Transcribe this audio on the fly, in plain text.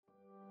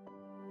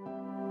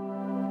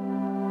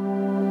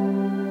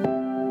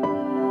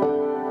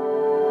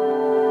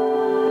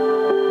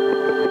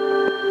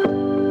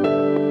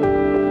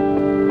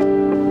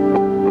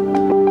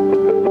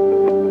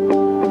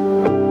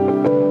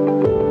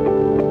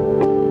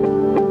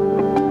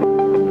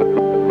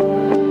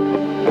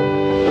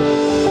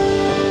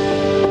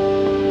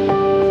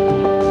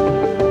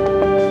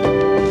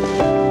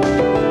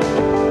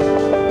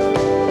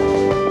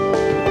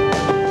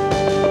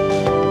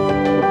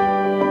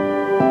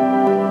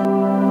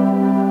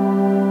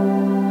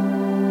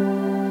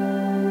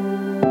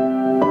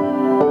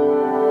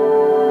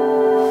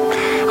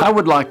I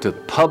would like to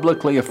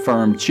publicly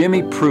affirm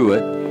Jimmy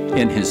Pruitt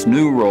in his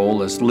new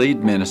role as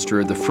lead minister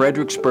of the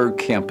Fredericksburg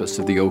campus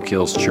of the Oak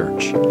Hills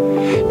Church.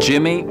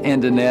 Jimmy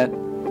and Annette,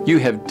 you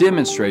have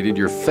demonstrated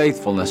your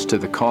faithfulness to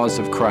the cause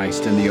of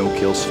Christ in the Oak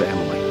Hills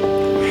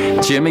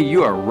family. Jimmy,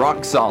 you are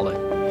rock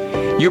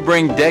solid. You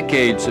bring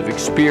decades of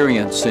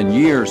experience and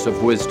years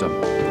of wisdom.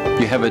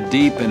 You have a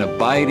deep and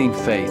abiding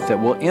faith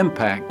that will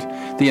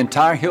impact the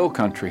entire Hill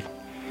Country.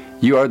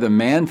 You are the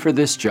man for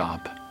this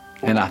job,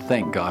 and I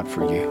thank God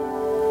for you.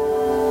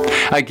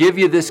 I give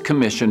you this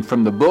commission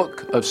from the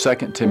book of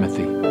 2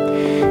 Timothy.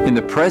 In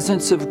the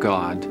presence of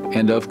God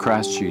and of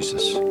Christ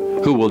Jesus,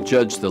 who will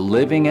judge the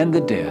living and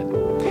the dead,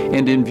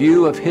 and in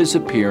view of his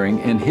appearing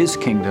in his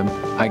kingdom,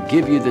 I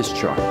give you this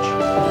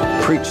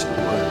charge. Preach the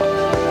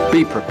word.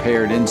 Be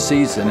prepared in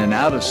season and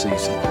out of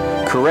season.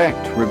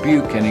 Correct,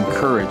 rebuke, and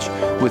encourage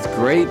with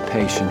great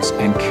patience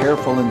and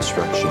careful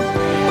instruction.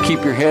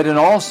 Keep your head in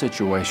all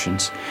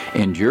situations.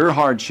 Endure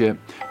hardship.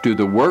 Do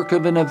the work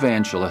of an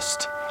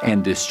evangelist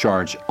and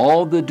discharge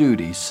all the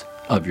duties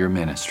of your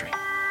ministry.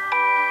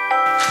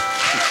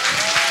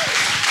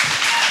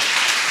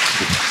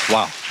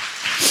 Wow.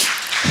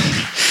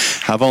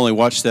 I've only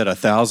watched that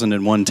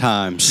 1,001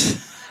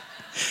 times,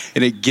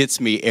 and it gets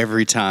me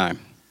every time.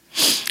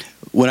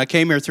 When I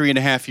came here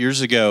 3.5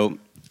 years ago,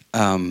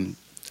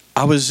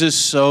 I was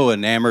just so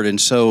enamored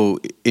and so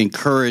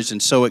encouraged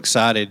and so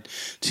excited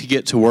to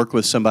get to work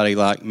with somebody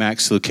like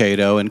Max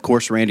Lucado and, of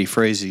course, Randy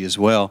Frazee as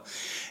well.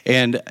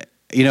 And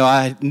you know,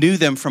 I knew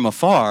them from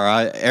afar.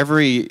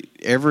 Every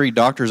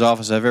doctor's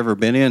office I've ever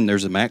been in,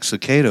 there's a Max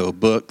Lucado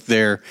book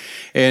there.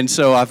 And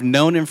so I've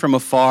known him from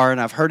afar, and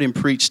I've heard him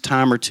preach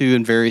time or two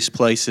in various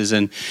places.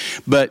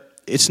 But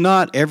it's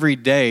not every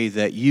day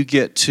that you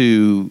get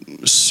to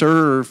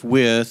serve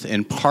with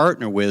and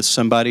partner with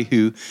somebody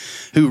who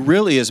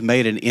really has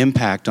made an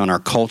impact on our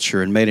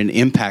culture and made an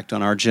impact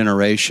on our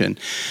generation.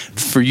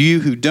 For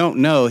you who don't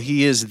know,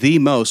 he is the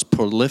most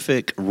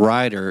prolific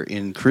writer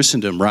in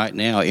Christendom right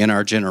now in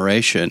our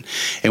generation,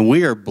 and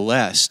we are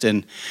blessed.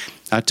 And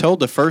I told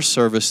the first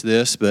service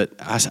this, but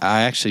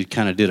I actually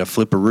kind of did a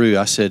flipperoo.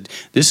 I said,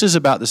 this is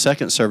about the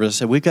second service. I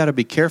said, we've got to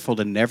be careful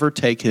to never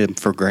take him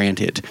for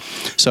granted.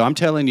 So I'm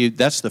telling you,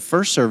 that's the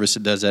first service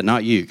that does that,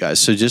 not you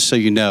guys. So just so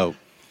you know.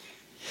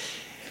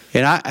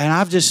 And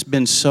I've just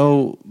been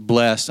so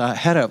blessed. I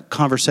had a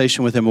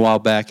conversation with him a while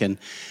back, and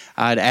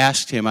I'd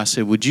asked him, I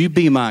said, would you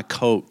be my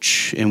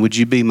coach and would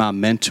you be my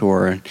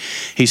mentor? And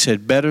he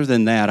said, better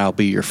than that, I'll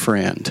be your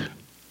friend.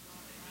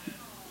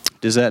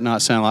 Does that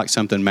not sound like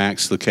something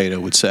Max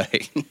Lucado would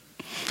say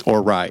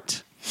or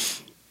write?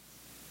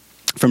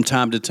 From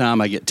time to time,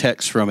 I get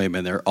texts from him,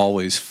 and they're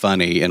always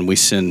funny, and we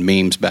send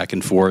memes back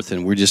and forth,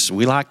 and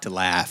we like to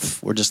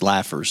laugh. We're just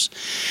laughers.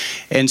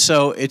 And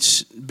so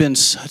it's been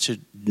such an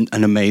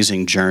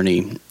amazing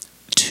journey.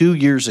 2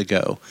 years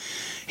ago,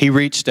 he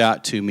reached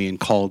out to me and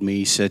called me.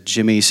 He said,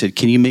 Jimmy, he said,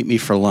 can you meet me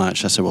for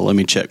lunch? I said, well, let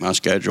me check my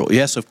schedule.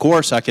 Yes, of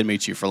course I can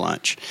meet you for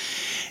lunch.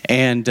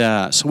 And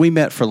so we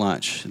met for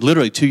lunch,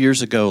 literally 2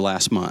 years ago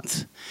last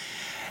month.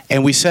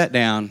 And we sat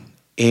down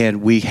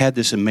and we had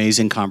this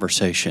amazing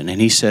conversation.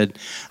 And he said,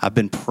 I've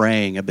been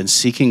praying, I've been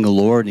seeking the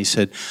Lord. And he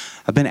said,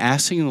 I've been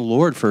asking the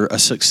Lord for a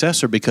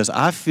successor because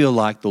I feel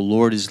like the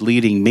Lord is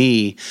leading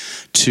me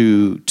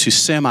to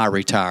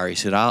semi-retire. He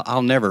said,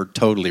 I'll never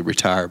totally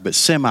retire, but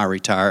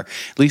semi-retire,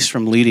 at least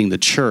from leading the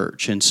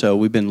church. And so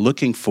we've been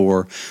looking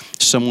for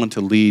someone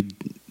to lead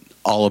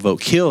all of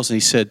Oak Hills. And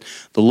he said,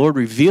 the Lord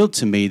revealed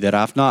to me that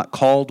I've not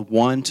called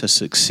one to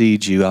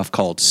succeed you, I've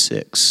called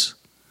 6.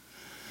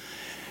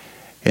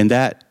 And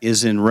that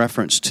is in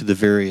reference to the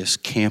various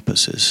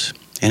campuses.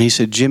 And he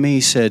said, Jimmy,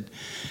 he said,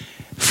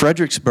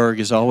 Fredericksburg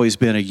has always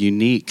been a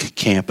unique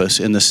campus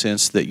in the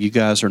sense that you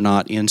guys are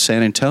not in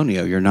San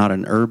Antonio. You're not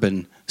an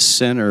urban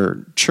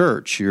center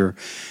church. You're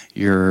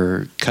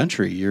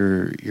country.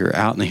 You're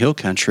out in the hill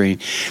country.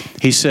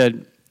 He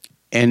said,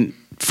 and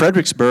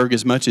Fredericksburg,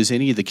 as much as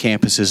any of the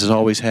campuses, has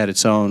always had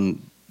its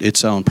own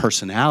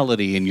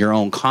personality and your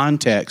own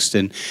context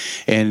and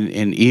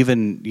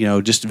even, you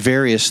know, just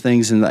various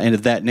things and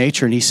of that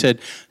nature. And he said,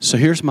 so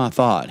here's my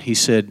thought. He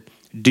said,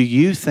 do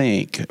you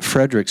think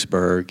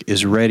Fredericksburg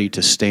is ready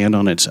to stand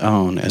on its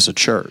own as a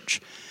church?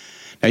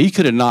 Now, you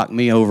could have knocked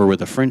me over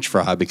with a French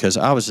fry because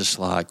I was just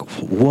like,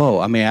 whoa.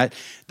 I mean,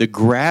 the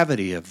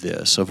gravity of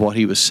this, of what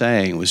he was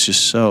saying, was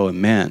just so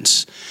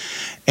immense.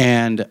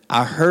 And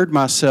I heard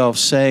myself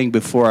saying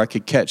before I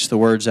could catch the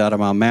words out of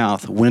my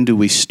mouth, when do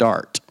we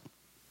start?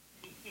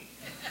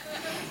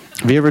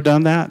 Have you ever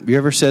done that? Have you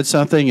ever said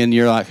something and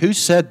you're like, who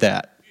said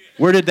that?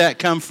 Where did that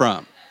come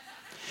from?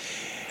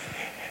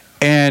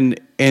 And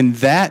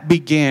that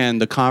began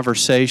the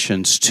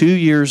conversations 2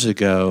 years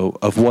ago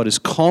of what is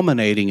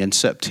culminating in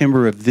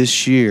September of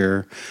this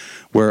year,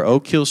 where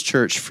Oak Hills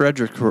Church,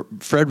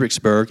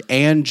 Fredericksburg,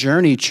 and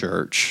Journey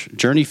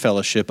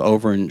Fellowship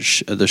over in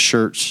the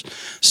Schertz,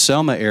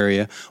 Selma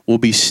area will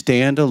be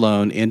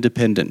standalone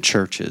independent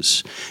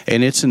churches.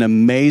 And it's an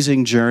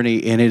amazing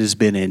journey, and it has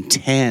been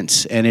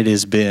intense, and it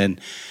has been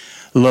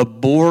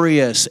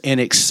laborious and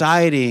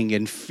exciting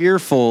and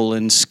fearful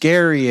and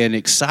scary and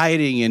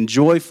exciting and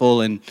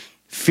joyful and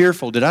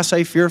fearful. Did I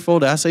say fearful?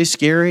 Did I say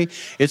scary?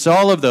 It's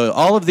all of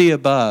the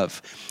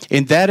above.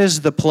 And that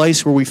is the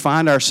place where we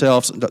find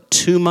ourselves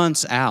 2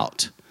 months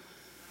out,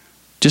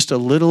 just a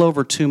little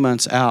over 2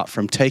 months out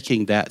from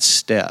taking that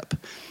step.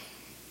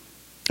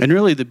 And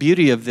really the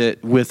beauty of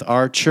it with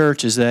our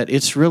church is that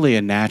it's really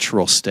a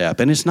natural step.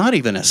 And it's not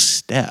even a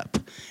step.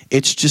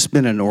 It's just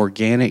been an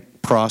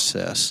organic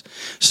process.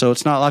 So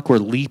it's not like we're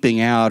leaping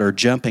out or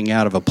jumping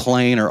out of a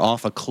plane or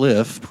off a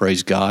cliff,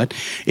 praise God.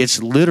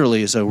 It's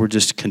literally as though we're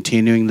just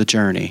continuing the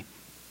journey.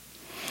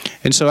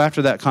 And so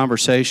after that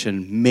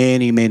conversation,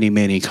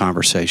 many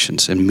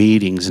conversations and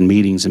meetings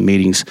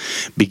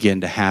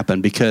begin to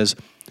happen, because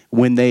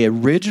when they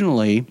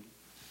originally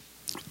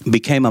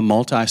became a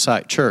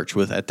multi-site church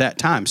with, at that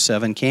time,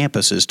 7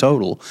 campuses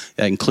total.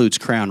 That includes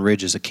Crown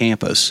Ridge as a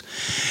campus.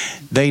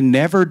 They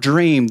never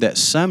dreamed that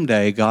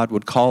someday God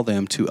would call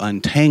them to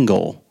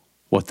untangle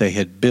what they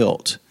had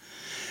built.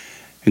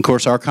 And of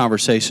course, our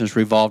conversations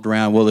revolved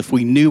around, well, if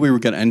we knew we were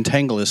going to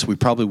untangle this, we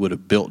probably would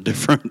have built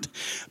different.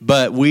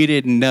 But we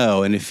didn't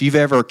know. And if you've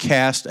ever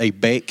cast a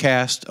bait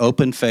cast,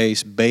 open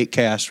face, bait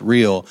cast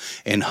reel,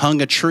 and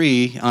hung a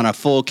tree on a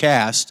full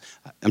cast,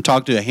 I'm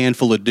talking to a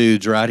handful of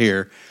dudes right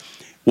here.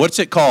 What's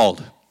it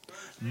called?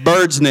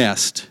 Bird's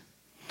nest.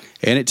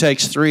 And it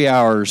takes 3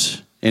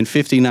 hours and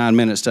 59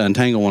 minutes to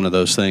untangle one of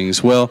those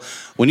things. Well,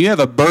 when you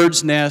have a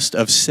bird's nest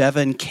of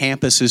 7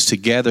 campuses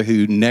together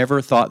who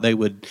never thought they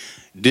would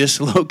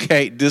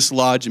dislocate,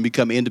 dislodge, and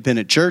become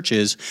independent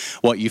churches,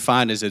 what you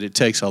find is that it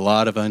takes a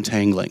lot of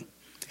untangling.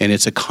 And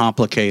it's a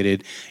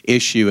complicated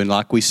issue. And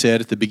like we said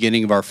at the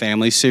beginning of our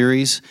family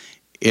series,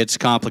 it's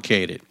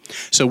complicated.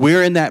 So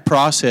we're in that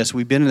process.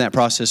 We've been in that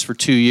process for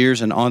 2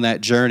 years and on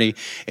that journey.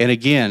 And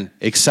again,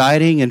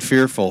 exciting and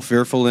fearful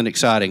and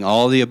exciting,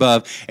 all of the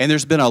above. And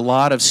there's been a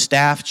lot of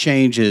staff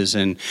changes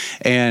and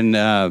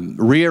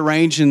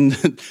rearranging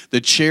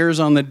the chairs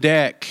on the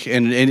deck,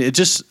 and it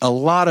just a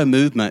lot of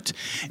movement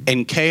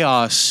and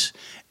chaos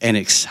and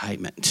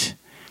excitement.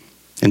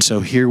 And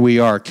so here we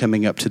are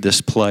coming up to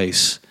this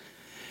place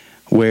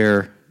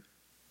where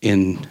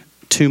in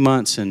 2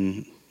 months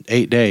and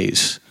 8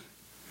 days,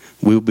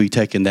 we'll be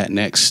taking that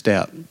next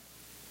step.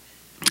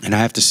 And I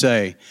have to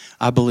say,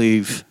 I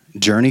believe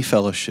Journey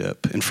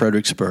Fellowship and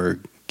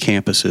Fredericksburg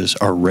campuses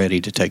are ready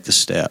to take the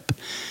step.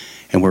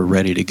 And we're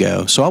ready to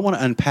go. So I want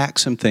to unpack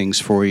some things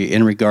for you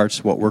in regards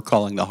to what we're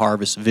calling the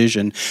harvest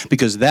vision,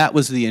 because that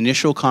was the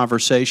initial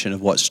conversation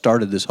of what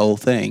started this whole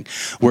thing,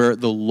 where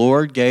the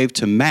Lord gave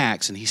to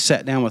Max, and he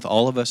sat down with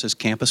all of us as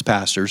campus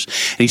pastors,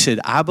 and he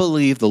said, I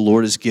believe the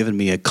Lord has given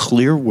me a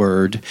clear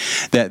word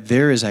that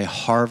there is a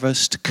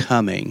harvest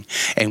coming,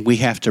 and we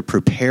have to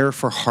prepare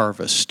for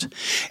harvest.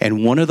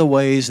 And one of the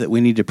ways that we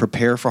need to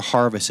prepare for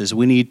harvest is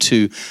we need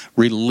to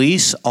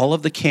release all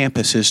of the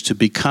campuses to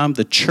become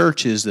the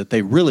churches that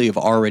they really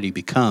have already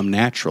become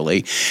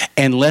naturally,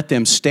 and let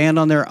them stand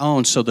on their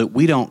own so that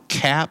we don't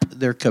cap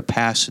their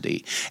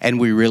capacity, and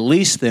we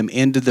release them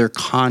into their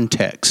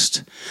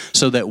context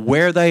so that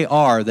where they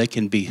are, they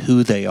can be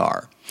who they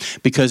are.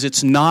 Because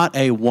it's not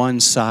a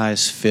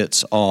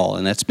one-size-fits-all,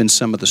 and that's been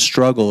some of the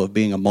struggle of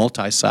being a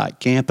multi-site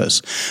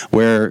campus,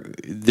 where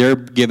they're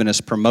giving us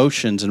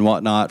promotions and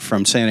whatnot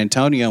from San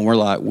Antonio, and we're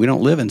like, we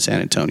don't live in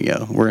San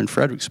Antonio, we're in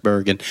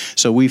Fredericksburg, and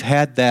so we've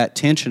had that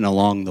tension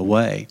along the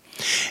way.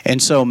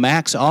 And so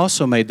Max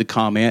also made the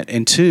comment,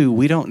 and 2,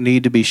 we don't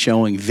need to be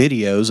showing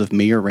videos of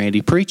me or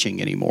Randy preaching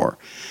anymore.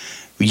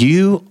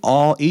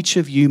 Each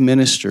of you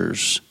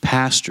ministers,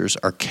 pastors,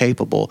 are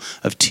capable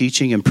of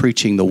teaching and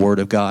preaching the Word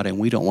of God, and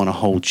we don't want to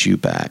hold you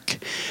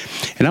back.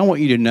 And I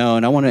want you to know,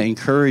 and I want to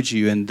encourage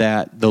you in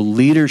that the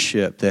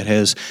leadership that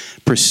has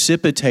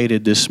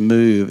precipitated this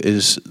move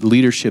is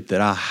leadership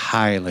that I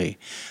highly,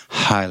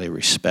 highly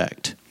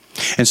respect.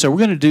 And so we're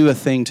going to do a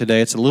thing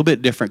today. It's a little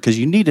bit different because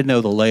you need to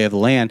know the lay of the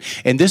land.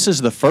 And this is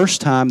the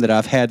first time that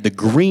I've had the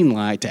green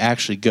light to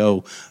actually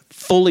go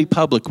fully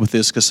public with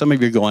this, because some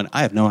of you are going,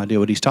 I have no idea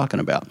what he's talking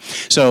about.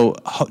 So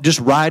just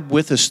ride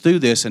with us through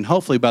this, and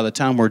hopefully by the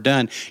time we're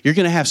done, you're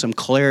going to have some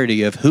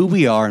clarity of who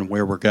we are and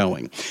where we're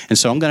going. And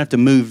so I'm going to have to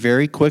move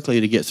very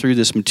quickly to get through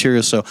this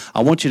material, so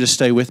I want you to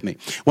stay with me.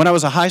 When I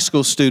was a high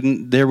school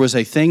student, there was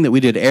a thing that we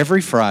did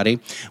every Friday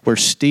where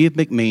Steve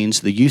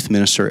McMeans, the youth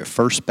minister at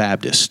First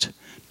Baptist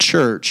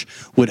Church,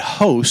 would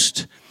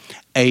host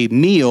a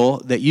meal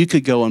that you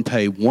could go and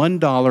pay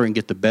 $1 and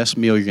get the best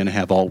meal you're going to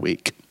have all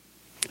week.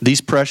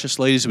 These precious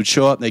ladies would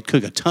show up, and they'd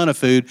cook a ton of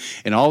food,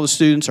 and all the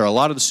students, or a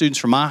lot of the students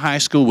from my high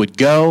school, would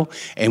go,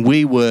 and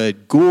we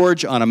would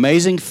gorge on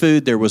amazing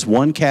food. There was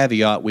one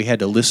caveat: we had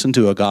to listen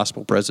to a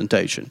gospel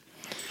presentation.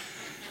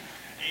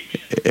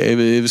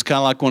 It was kind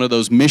of like one of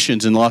those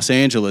missions in Los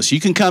Angeles. You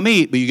can come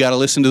eat, but you got to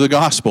listen to the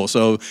gospel.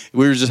 So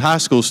we were just high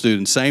school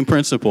students, same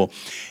principle.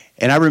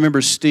 And I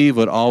remember Steve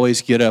would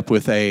always get up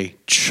with a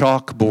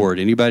chalkboard.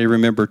 Anybody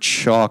remember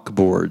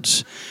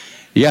chalkboards?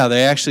 Yeah,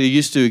 they actually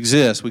used to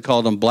exist. We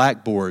called them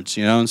blackboards,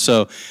 and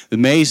so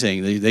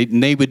amazing.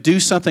 They would do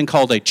something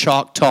called a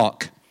chalk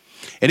talk.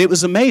 And it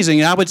was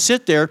amazing. And I would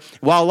sit there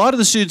while a lot of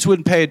the students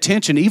wouldn't pay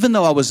attention, even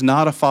though I was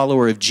not a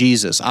follower of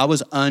Jesus. I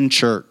was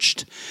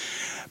unchurched.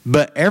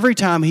 But every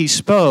time he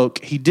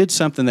spoke, he did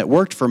something that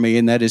worked for me,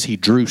 and that is he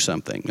drew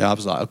something. I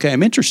was like, okay,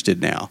 I'm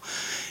interested now.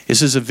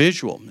 This is a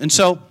visual. And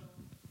so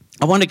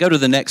I want to go to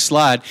the next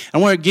slide. I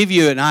want to give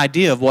you an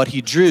idea of what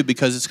he drew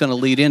because it's going to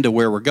lead into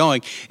where we're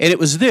going. And it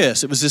was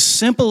this. It was this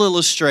simple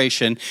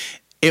illustration.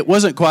 It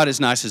wasn't quite as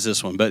nice as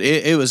this one, but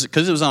it was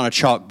because it was on a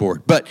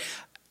chalkboard. But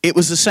it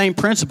was the same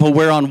principle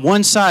where on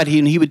one side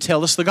he would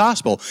tell us the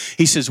gospel.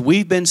 He says,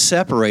 we've been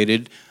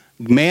separated.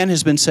 Man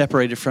has been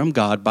separated from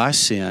God by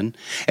sin,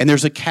 and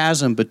there's a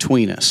chasm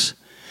between us.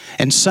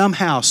 And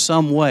somehow,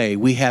 some way,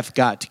 we have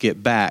got to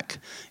get back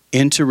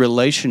into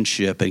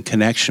relationship and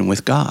connection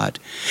with God.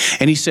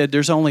 And he said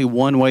there's only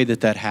one way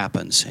that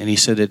happens. And he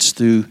said it's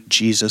through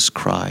Jesus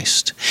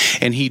Christ.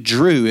 And he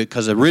drew it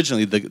because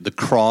originally the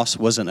cross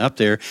wasn't up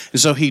there.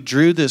 And so he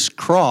drew this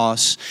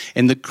cross,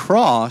 and the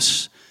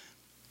cross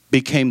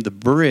became the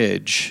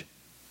bridge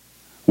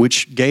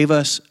which gave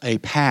us a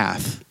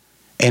path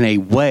and a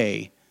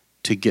way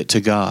to get to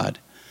God.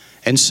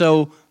 And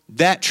so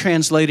that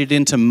translated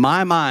into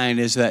my mind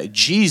is that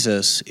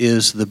Jesus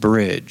is the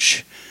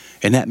bridge.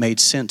 And that made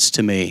sense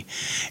to me.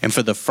 And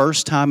for the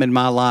first time in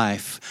my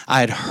life, I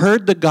had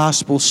heard the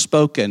gospel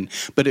spoken,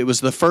 but it was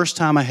the first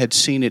time I had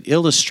seen it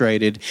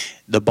illustrated.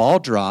 The ball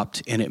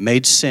dropped and it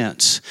made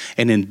sense.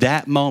 And in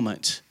that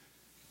moment,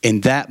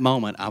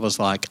 I was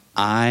like,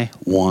 I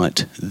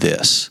want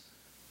this.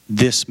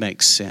 This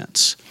makes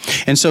sense.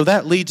 And so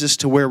that leads us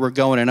to where we're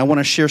going. And I want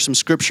to share some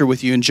scripture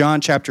with you. In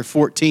John chapter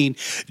 14,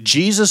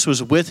 Jesus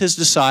was with his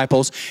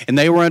disciples, and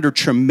they were under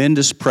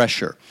tremendous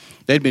pressure.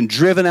 They'd been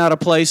driven out of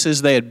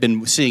places. They had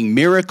been seeing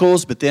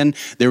miracles, but then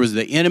there was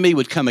the enemy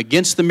would come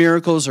against the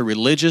miracles, a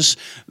religious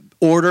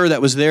order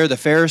that was there. The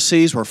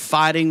Pharisees were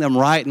fighting them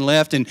right and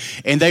left, and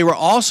they were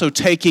also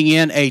taking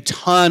in a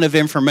ton of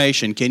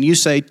information. Can you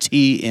say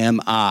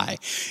TMI?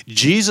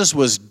 Jesus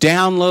was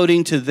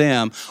downloading to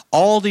them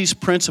all these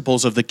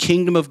principles of the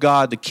kingdom of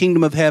God, the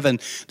kingdom of heaven,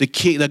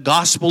 the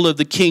gospel of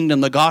the kingdom,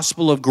 the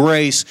gospel of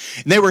grace.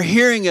 And they were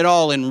hearing it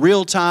all in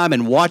real time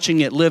and watching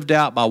it lived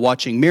out by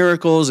watching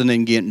miracles and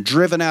then getting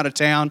driven out of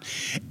town.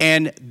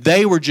 And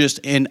they were just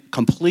in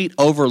complete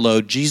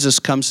overload. Jesus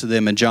comes to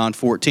them in John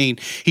 14.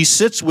 He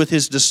sits with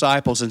his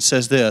disciples and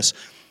says this,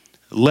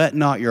 let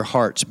not your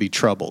hearts be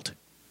troubled.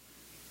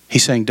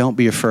 He's saying, don't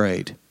be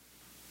afraid.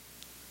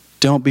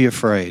 Don't be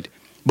afraid.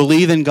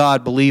 Believe in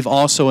God, believe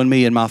also in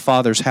me. In my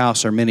Father's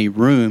house are many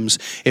rooms.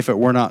 If it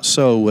were not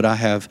so, would I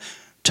have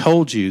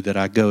told you that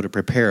I go to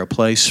prepare a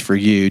place for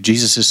you?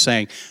 Jesus is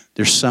saying,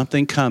 there's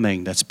something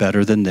coming that's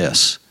better than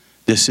this.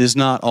 This is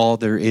not all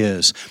there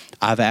is.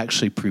 I've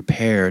actually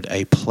prepared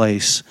a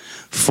place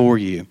for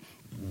you.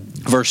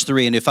 Verse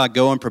 3, and if I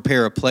go and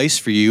prepare a place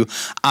for you,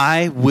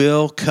 I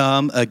will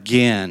come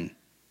again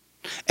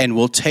and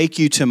will take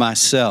you to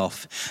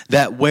myself,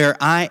 that where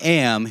I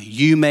am,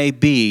 you may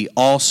be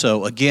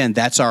also. Again,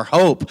 that's our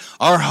hope.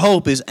 Our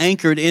hope is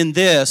anchored in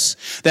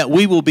this, that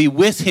we will be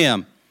with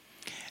him.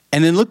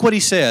 And then look what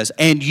he says,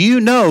 and you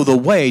know the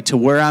way to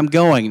where I'm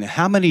going.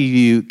 How many of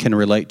you can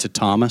relate to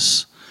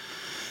Thomas?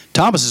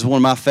 Thomas is one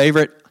of my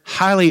favorite,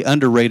 highly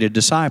underrated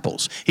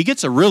disciples. He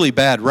gets a really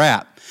bad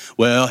rap.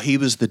 Well, he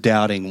was the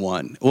doubting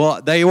one.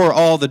 Well, they were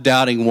all the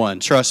doubting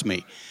ones, trust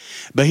me.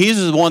 But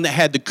he's the one that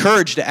had the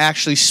courage to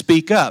actually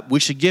speak up. We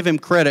should give him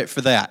credit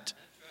for that.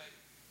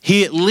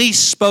 He at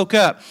least spoke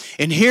up.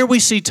 And here we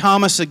see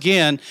Thomas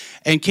again.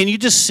 And can you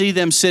just see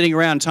them sitting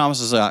around?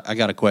 Thomas is like, I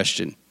got a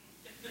question.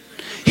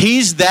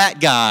 He's that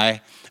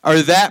guy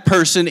or that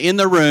person in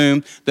the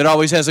room that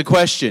always has a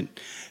question.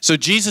 So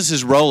Jesus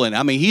is rolling.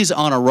 I mean, he's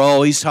on a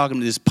roll. He's talking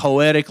this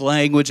poetic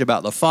language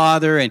about the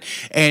Father.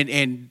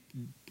 And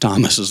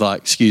Thomas is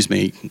like, excuse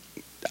me,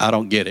 I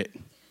don't get it.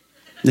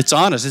 It's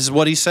honest. This is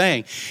what he's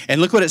saying. And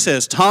look what it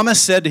says.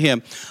 Thomas said to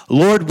him,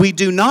 Lord, we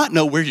do not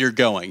know where you're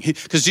going.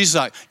 Because Jesus is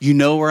like, you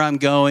know where I'm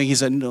going? He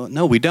said,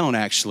 no, we don't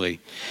actually.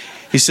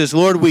 He says,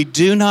 Lord, we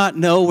do not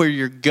know where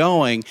you're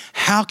going.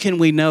 How can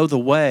we know the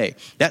way?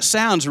 That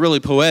sounds really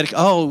poetic.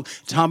 Oh,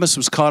 Thomas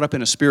was caught up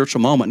in a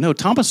spiritual moment. No,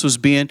 Thomas was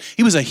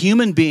he was a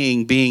human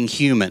being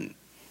human.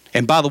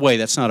 And by the way,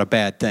 that's not a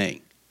bad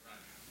thing.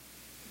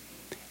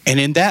 And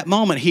in that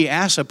moment, he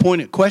asked a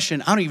pointed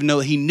question. I don't even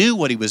know he knew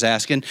what he was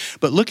asking,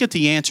 but look at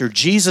the answer.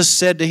 Jesus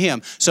said to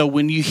him. So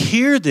when you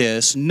hear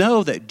this,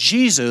 know that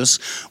Jesus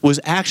was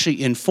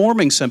actually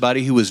informing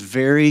somebody who was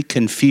very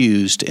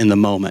confused in the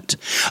moment.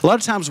 A lot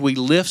of times we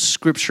lift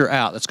scripture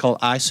out. That's called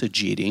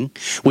eisegeting.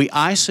 We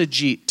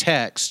eisegete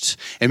texts.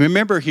 And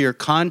remember here,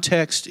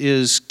 context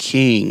is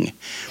king.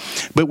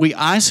 But we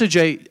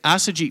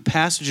eisegete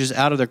passages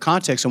out of their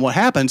context. And what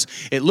happens,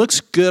 it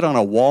looks good on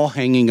a wall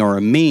hanging or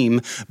a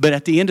meme, but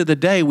at the end of the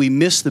day, we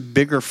miss the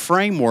bigger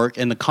framework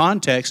and the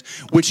context,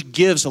 which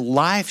gives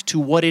life to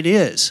what it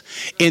is.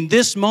 In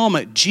this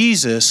moment,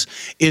 Jesus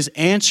is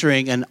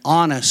answering an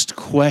honest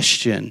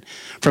question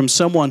from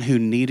someone who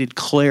needed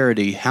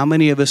clarity. How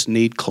many of us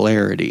need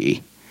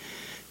clarity?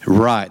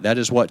 Right. That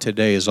is what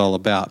today is all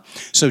about.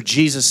 So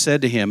Jesus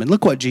said to him, and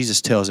look what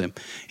Jesus tells him.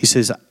 He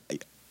says,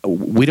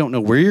 we don't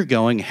know where you're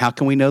going. How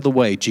can we know the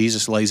way?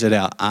 Jesus lays it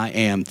out. I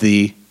am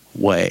the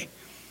way.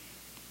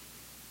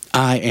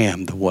 I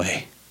am the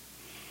way.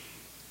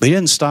 But he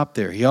doesn't stop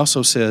there. He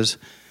also says,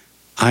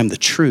 I'm the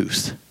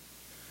truth.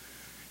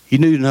 You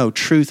need to know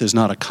truth is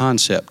not a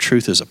concept.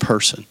 Truth is a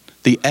person.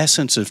 The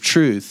essence of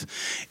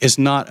truth is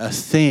not a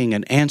thing,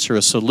 an answer,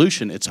 a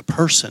solution. It's a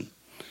person.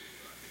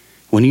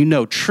 When you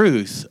know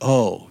truth,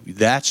 oh,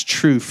 that's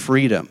true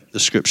freedom, the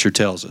scripture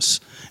tells us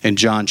in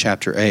John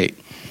chapter 8.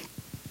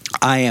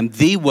 I am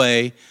the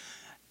way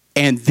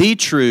and the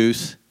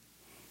truth,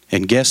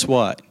 and guess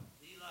what?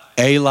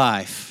 A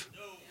life.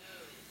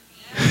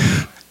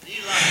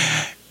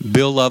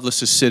 Bill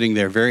Lovelace is sitting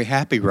there very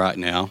happy right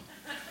now.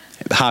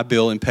 Hi,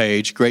 Bill and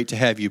Paige. Great to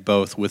have you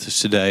both with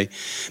us today,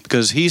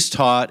 because he's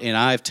taught, and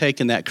I've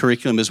taken that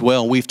curriculum as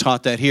well, and we've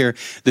taught that here,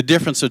 the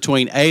difference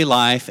between a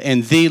life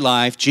and the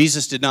life.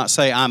 Jesus did not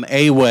say, I'm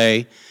a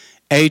way,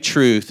 a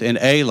truth, and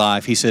a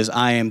life. He says,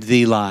 I am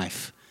the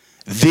life.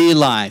 The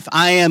life.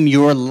 I am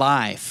your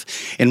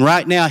life. And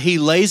right now, he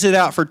lays it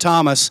out for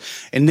Thomas,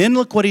 and then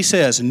look what he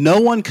says.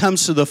 No one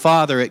comes to the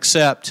Father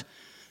except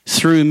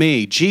through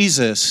me.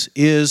 Jesus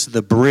is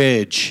the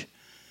bridge.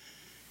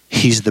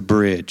 He's the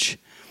bridge.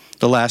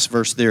 The last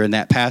verse there in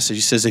that passage,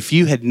 he says, if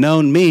you had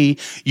known me,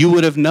 you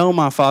would have known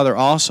my Father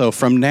also.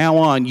 From now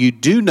on, you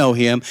do know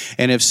him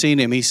and have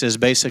seen him. He says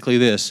basically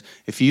this,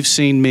 if you've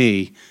seen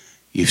me,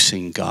 you've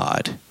seen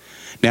God.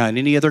 Now, in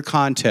any other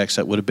context,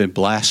 that would have been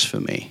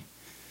blasphemy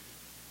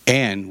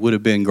and would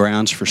have been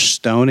grounds for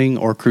stoning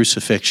or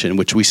crucifixion,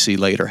 which we see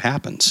later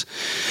happens.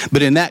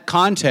 But in that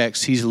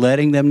context, he's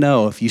letting them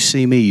know, if you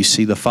see me, you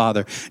see the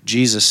Father.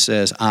 Jesus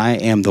says, I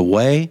am the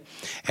way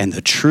and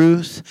the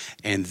truth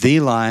and the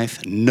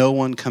life. No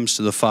one comes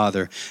to the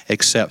Father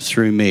except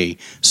through me.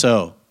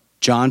 So,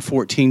 John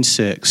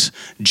 14:6,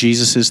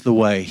 Jesus is the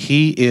way.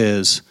 He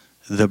is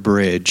the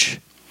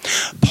bridge.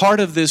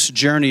 Part of this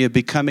journey of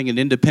becoming an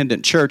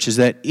independent church is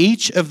that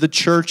each of the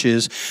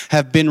churches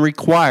have been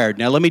required.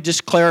 Now, let me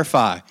just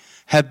clarify.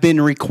 Have been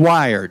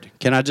required.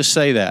 Can I just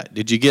say that?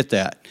 Did you get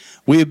that?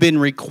 We have been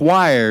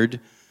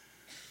required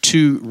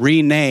to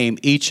rename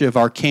each of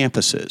our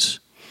campuses.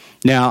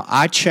 Now,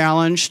 I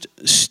challenged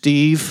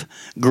Steve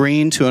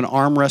Green to an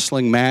arm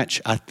wrestling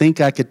match. I think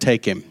I could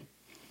take him.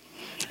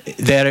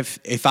 That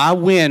if I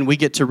win, we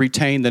get to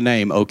retain the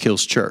name Oak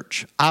Hills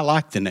Church. I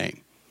like the name.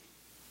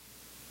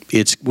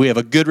 We have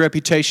a good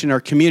reputation in our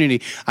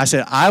community. I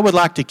said, I would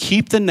like to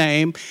keep the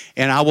name,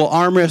 and I will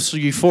arm wrestle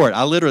you for it.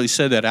 I literally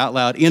said that out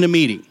loud in a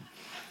meeting.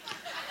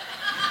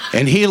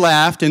 And he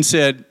laughed and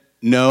said,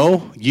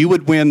 no, you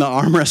would win the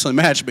arm wrestling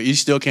match, but you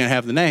still can't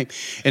have the name.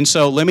 And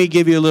so let me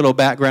give you a little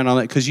background on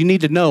that, because you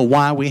need to know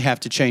why we have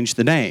to change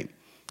the name.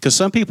 Because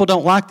some people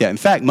don't like that. In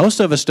fact,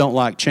 most of us don't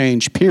like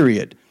change,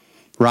 period.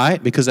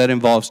 Right? Because that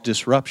involves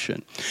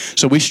disruption.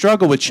 So we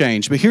struggle with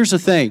change. But here's the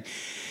thing.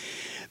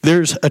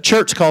 There's a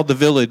church called The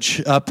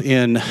Village up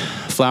in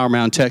Flower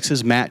Mound,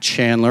 Texas. Matt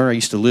Chandler, I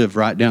used to live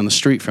right down the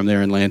street from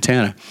there in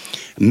Lantana.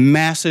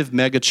 Massive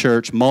mega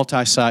church,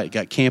 multi-site,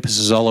 got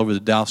campuses all over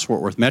the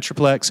Dallas-Fort Worth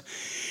Metroplex.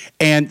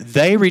 And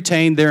they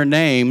retained their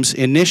names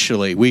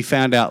initially. We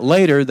found out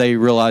later they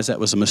realized that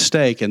was a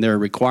mistake, and they're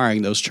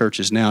requiring those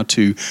churches now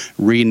to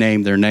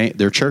rename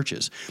their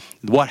churches.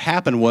 What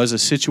happened was a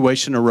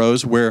situation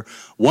arose where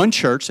one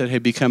church that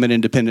had become an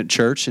independent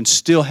church and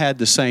still had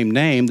the same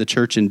name, the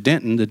church in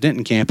Denton, the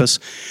Denton campus,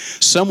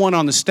 someone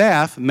on the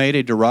staff made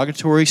a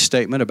derogatory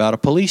statement about a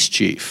police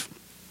chief.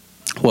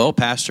 Well,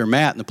 Pastor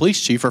Matt and the police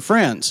chief are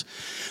friends.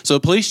 So the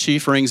police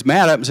chief rings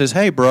Matt up and says,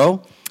 hey,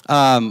 bro,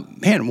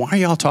 man, why are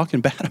y'all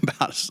talking bad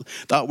about us?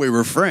 Thought we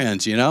were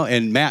friends, you know?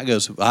 And Matt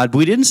goes,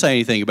 we didn't say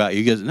anything about you.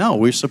 He goes, no,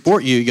 we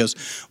support you. He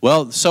goes,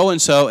 well,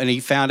 so-and-so. And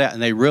he found out,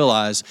 and they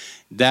realized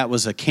that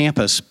was a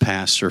campus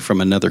pastor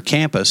from another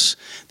campus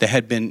that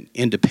had been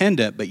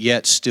independent, but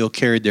yet still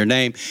carried their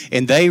name.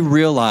 And they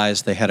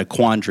realized they had a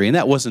quandary. And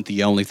that wasn't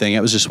the only thing.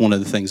 That was just one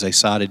of the things they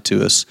cited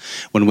to us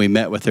when we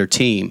met with their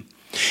team.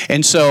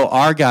 And so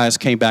our guys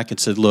came back and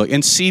said, look,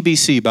 and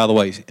CBC, by the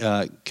way,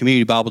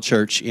 Community Bible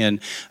Church in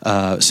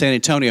San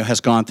Antonio has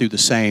gone through the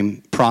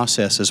same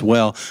process as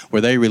well,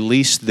 where they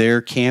released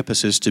their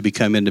campuses to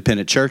become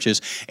independent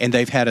churches, and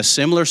they've had a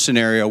similar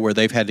scenario where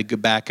they've had to go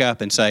back up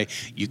and say,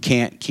 you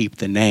can't keep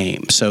the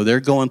name. So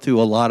they're going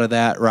through a lot of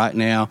that right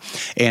now,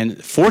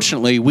 and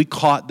fortunately, we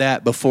caught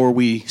that before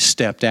we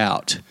stepped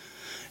out.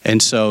 And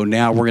so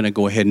now we're going to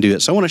go ahead and do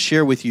it. So I want to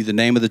share with you the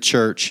name of the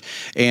church.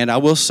 And I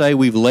will say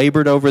we've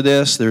labored over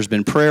this. There's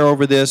been prayer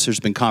over this. There's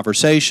been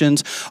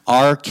conversations.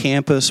 Our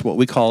campus, what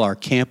we call our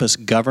campus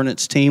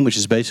governance team, which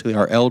is basically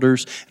our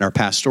elders and our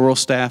pastoral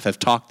staff, have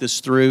talked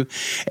this through.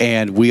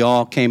 And we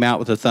all came out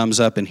with a thumbs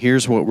up. And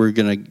here's what we're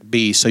going to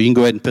be. So you can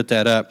go ahead and put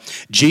that up.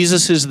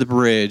 Jesus is the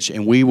bridge,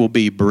 and we will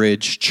be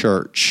Bridge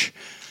Church,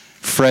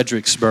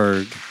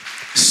 Fredericksburg,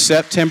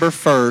 September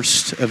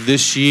 1st of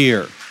this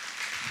year.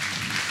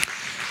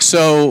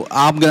 So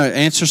I'm going to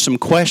answer some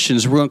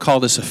questions. We're going to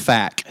call this a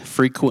FAQ,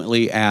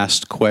 frequently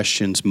asked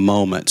questions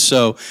moment.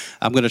 So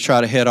I'm going to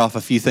try to head off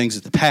a few things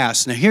at the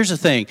past. Now, here's the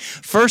thing.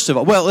 First of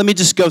all, well, let me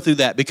just go through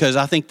that because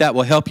I think that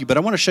will help you. But I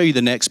want to show you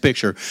the next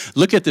picture.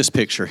 Look at this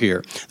picture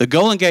here. The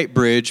Golden Gate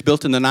Bridge,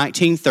 built in the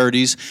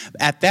 1930s,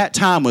 at that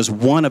time was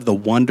one of the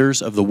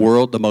wonders of the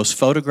world, the most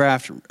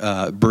photographed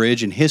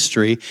bridge in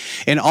history.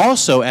 And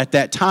also at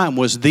that time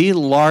was the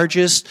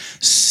largest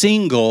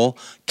single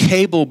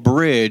cable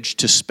bridge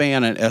to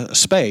span a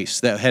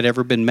space that had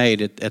ever been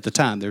made at the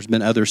time. There's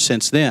been others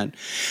since then.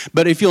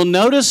 But if you'll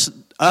notice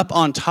up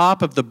on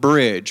top of the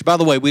bridge, by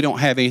the way, we don't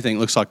have anything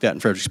that looks like that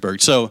in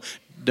Fredericksburg, so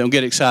don't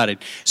get excited.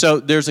 So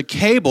there's a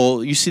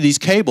cable, you see these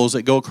cables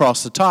that go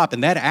across the top,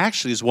 and that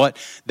actually is what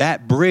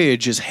that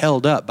bridge is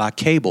held up by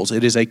cables.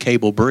 It is a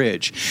cable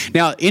bridge.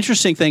 Now,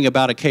 interesting thing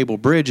about a cable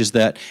bridge is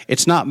that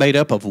it's not made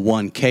up of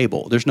one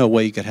cable. There's no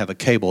way you could have a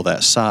cable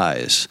that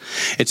size.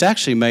 It's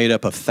actually made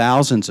up of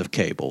thousands of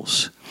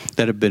cables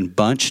that have been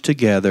bunched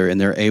together,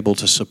 and they're able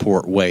to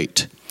support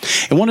weight.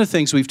 And one of the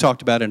things we've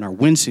talked about in our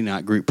Wednesday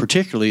night group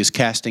particularly is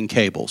casting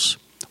cables.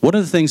 One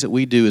of the things that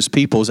we do as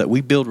people is that we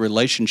build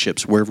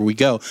relationships wherever we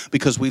go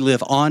because we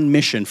live on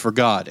mission for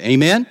God.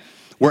 Amen?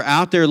 We're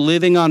out there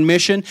living on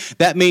mission.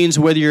 That means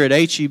whether you're at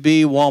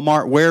HEB,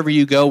 Walmart, wherever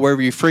you go,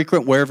 wherever you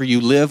frequent, wherever you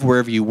live,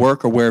 wherever you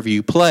work, or wherever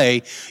you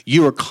play,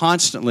 you are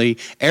constantly,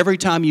 every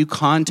time you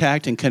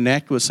contact and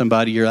connect with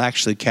somebody, you're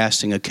actually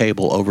casting a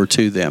cable over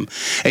to them.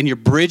 And you're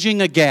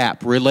bridging a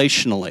gap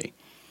relationally.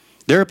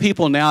 There are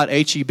people now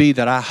at HEB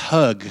that I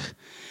hug.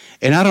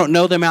 And I don't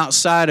know them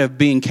outside of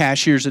being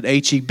cashiers at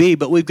HEB,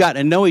 but we've got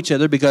to know each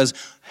other because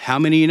how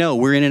many of you know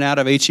we're in and out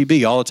of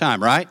HEB all the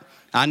time, right?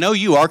 I know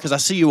you are because I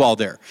see you all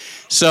there.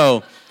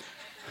 So,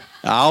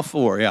 all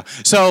four, yeah.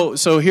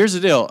 So here's the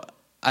deal.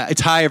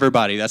 It's hi,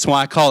 everybody. That's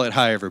why I call it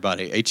hi,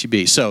 everybody,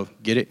 HEB. So,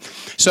 get it?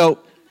 So,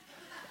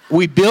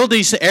 we build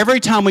these,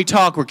 every time we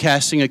talk, we're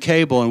casting a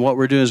cable, and what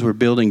we're doing is we're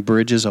building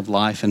bridges of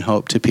life and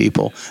hope to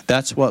people.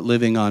 That's what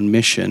living on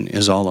mission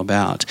is all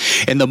about.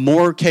 And the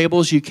more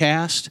cables you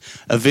cast,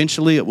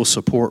 eventually it will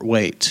support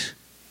weight.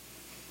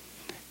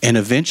 And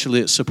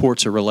eventually it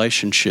supports a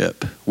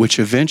relationship, which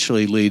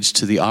eventually leads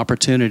to the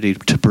opportunity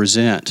to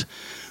present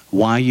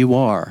why you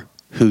are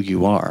who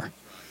you are.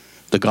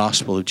 The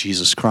gospel of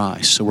Jesus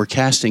Christ. So we're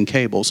casting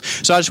cables.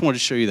 So I just wanted to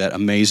show you that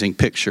amazing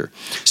picture.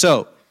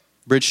 So,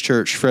 Bridge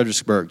Church,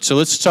 Fredericksburg. So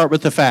let's start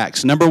with the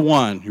facts. Number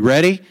one, you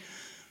ready?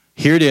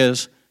 Here it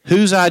is.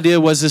 Whose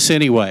idea was this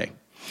anyway?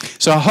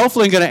 So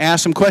hopefully I'm going to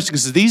ask some questions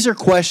because these are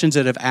questions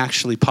that have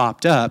actually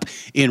popped up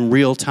in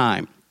real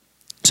time.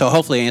 So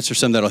hopefully I answer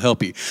some that will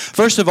help you.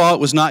 First of all,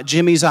 it was not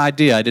Jimmy's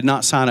idea. I did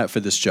not sign up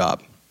for this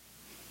job.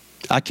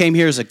 I came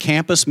here as a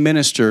campus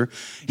minister,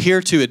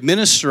 here to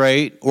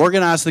administrate,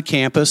 organize the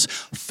campus,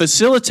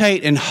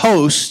 facilitate and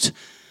host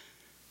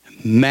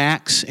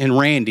Max and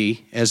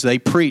Randy as they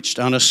preached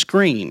on a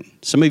screen.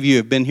 Some of you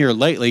have been here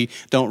lately,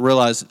 don't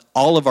realize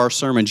all of our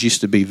sermons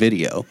used to be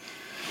video.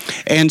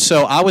 And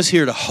so I was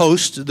here to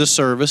host the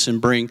service and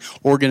bring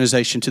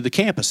organization to the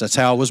campus. That's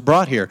how I was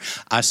brought here.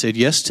 I said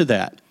yes to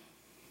that.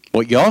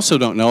 What you also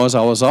don't know is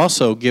I was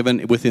also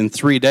given within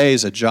 3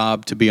 days a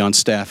job to be on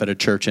staff at a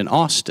church in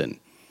Austin,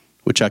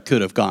 which I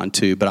could have gone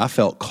to, but I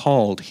felt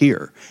called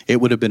here. It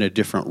would have been a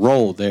different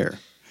role there.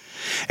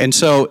 And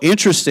so,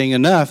 interesting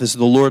enough, is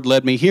the Lord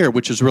led me here,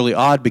 which is really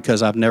odd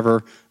because I've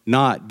never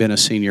not been a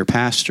senior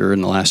pastor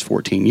in the last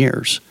 14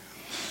 years.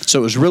 So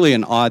it was really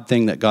an odd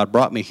thing that God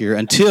brought me here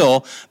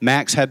until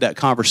Max had that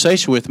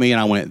conversation with me, and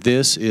I went,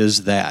 this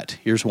is that.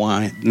 Here's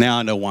why. Now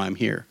I know why I'm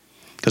here.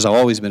 Because I've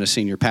always been a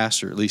senior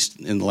pastor, at least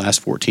in the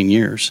last 14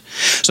 years.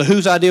 So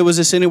whose idea was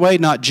this anyway?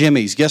 Not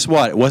Jimmy's. Guess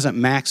what? It wasn't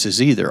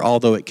Max's either,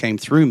 although it came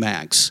through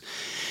Max.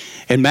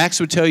 And Max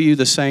would tell you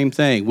the same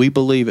thing. We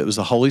believe it was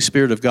the Holy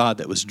Spirit of God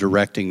that was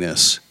directing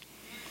this.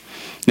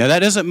 Now, that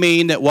doesn't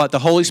mean that what the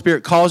Holy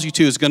Spirit calls you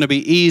to is going to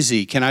be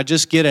easy. Can I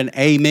just get an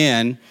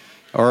amen?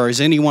 Or is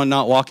anyone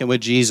not walking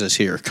with Jesus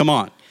here? Come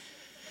on.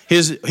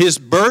 His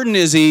burden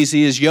is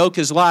easy, his yoke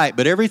is light,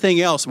 but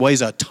everything else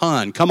weighs a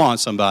ton. Come on,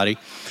 somebody.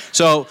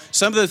 So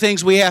some of the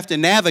things we have to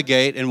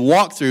navigate and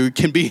walk through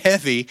can be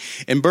heavy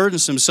and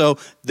burdensome. So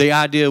the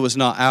idea was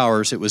not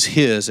ours, it was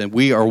his, and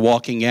we are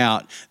walking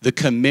out the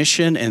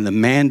commission and the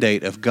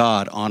mandate of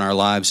God on our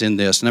lives in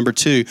this. Number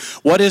two,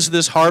 what is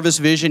this harvest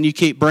vision you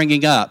keep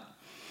bringing up?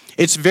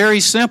 It's very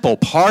simple.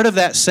 Part of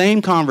that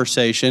same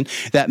conversation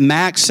that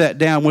Max sat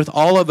down with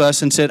all of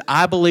us and said,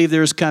 I believe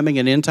there's coming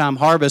an end-time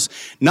harvest,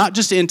 not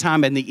just end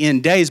time in the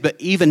end days, but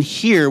even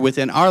here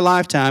within our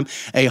lifetime,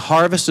 a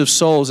harvest of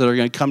souls that are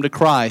going to come to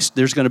Christ.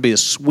 There's going to be a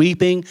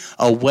sweeping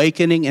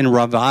awakening and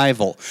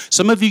revival.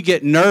 Some of you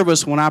get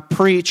nervous when I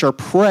preach or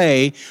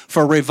pray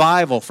for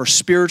revival, for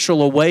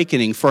spiritual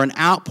awakening, for an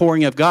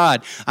outpouring of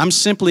God. I'm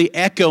simply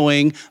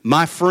echoing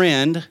my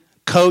friend,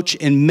 coach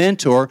and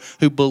mentor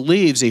who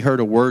believes he heard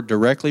a word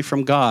directly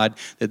from God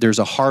that there's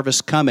a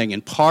harvest coming.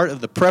 And part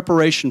of the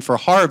preparation for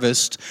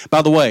harvest,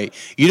 by the way,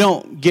 you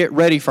don't get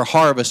ready for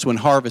harvest when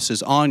harvest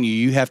is on you.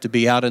 You have to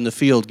be out in the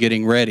field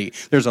getting ready.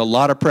 There's a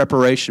lot of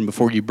preparation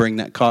before you bring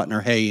that cotton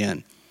or hay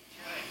in.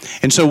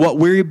 And so what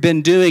we've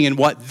been doing and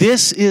what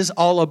this is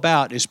all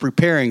about is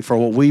preparing for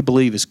what we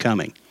believe is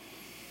coming.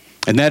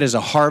 And that is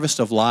a harvest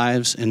of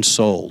lives and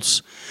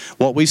souls.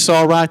 What we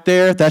saw right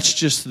there,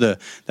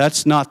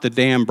 that's not the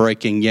dam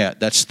breaking yet.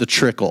 That's the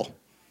trickle.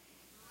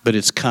 But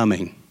it's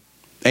coming.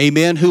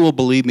 Amen? Who will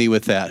believe me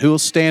with that? Who will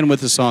stand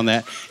with us on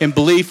that and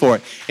believe for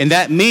it? And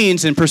that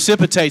means and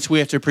precipitates we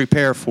have to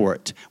prepare for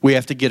it. We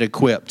have to get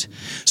equipped.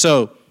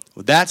 So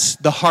that's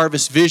the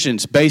harvest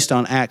visions based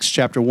on Acts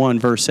chapter 1,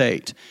 verse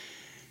 8.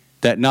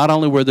 That not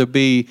only will there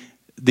be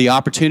the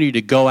opportunity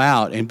to go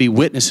out and be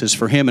witnesses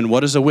for him. And what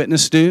does a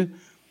witness do?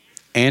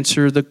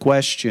 Answer the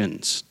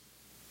questions.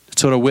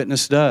 That's what a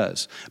witness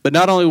does. But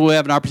not only will we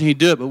have an opportunity to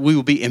do it, but we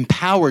will be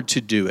empowered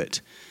to do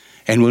it.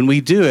 And when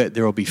we do it,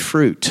 there will be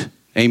fruit.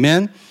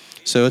 Amen?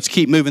 So let's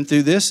keep moving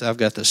through this. I've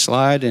got the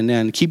slide and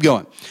then keep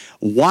going.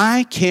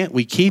 Why can't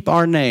we keep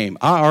our name?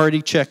 I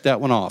already checked that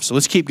one off. So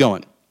let's keep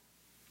going.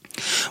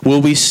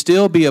 Will we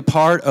still be a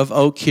part of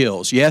Oak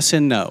Hills? Yes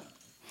and no.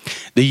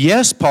 The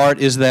yes part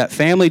is that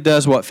family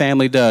does what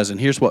family does.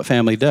 And here's what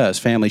family does.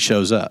 Family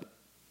shows up.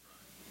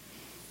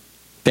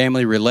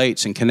 Family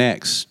relates and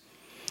connects.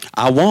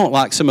 I won't,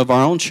 like some of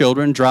our own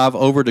children, drive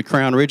over to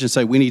Crown Ridge and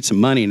say, we need some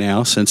money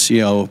now since,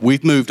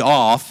 we've moved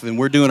off and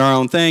we're doing our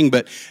own thing,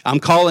 but I'm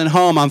calling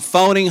home, I'm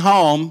phoning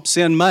home,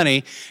 send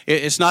money.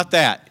 It's not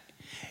that.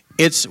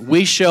 It's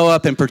we show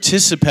up and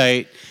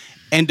participate,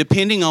 and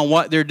depending on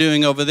what they're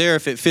doing over there,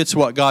 if it fits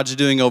what God's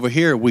doing over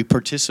here, we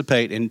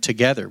participate in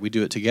together. We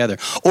do it together.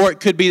 Or it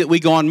could be that we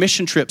go on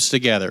mission trips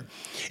together.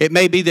 It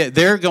may be that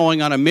they're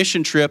going on a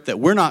mission trip that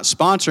we're not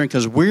sponsoring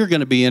because we're going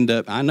to be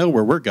I know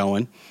where we're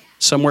going,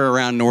 somewhere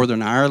around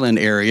Northern Ireland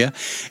area.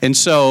 And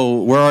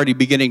so we're already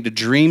beginning to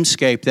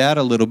dreamscape that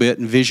a little bit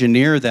and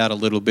visioneer that a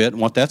little bit and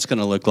what that's going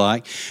to look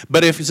like.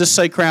 But if, just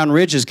say Crown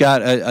Ridge has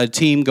got a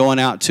team going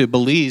out to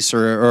Belize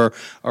or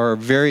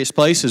various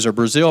places or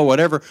Brazil or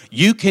whatever,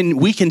 we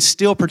can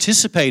still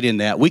participate in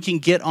that. We can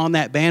get on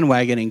that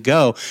bandwagon and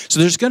go.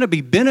 So there's going to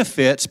be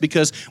benefits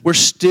because we're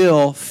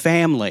still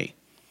family.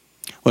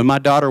 When my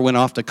daughter went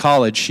off to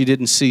college, she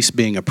didn't cease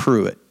being a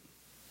Pruitt.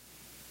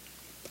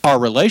 Our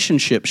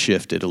relationship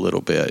shifted a little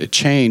bit. It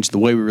changed the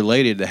way we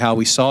related to how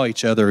we saw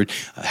each other,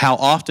 how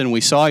often we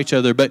saw each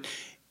other, but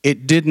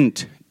it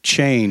didn't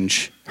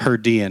change her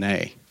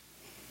DNA.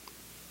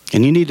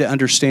 And you need to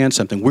understand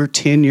something. We're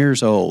 10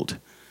 years old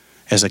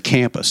as a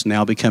campus,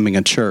 now becoming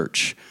a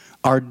church.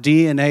 Our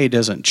DNA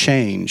doesn't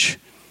change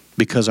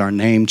because our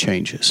name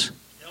changes.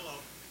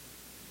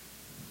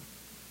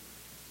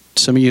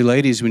 Some of you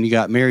ladies, when you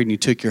got married and you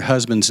took your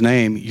husband's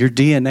name, your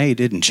DNA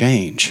didn't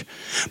change.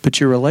 But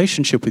your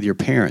relationship with your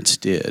parents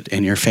did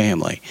and your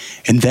family.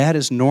 And that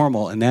is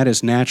normal and that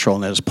is natural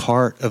and that is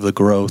part of the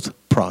growth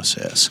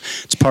process.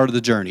 It's part of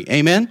the journey.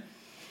 Amen?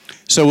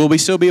 So will we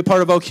still be a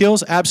part of Oak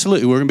Hills?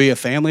 Absolutely. We're going to be a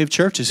family of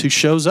churches who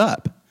shows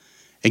up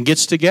and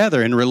gets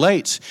together and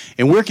relates.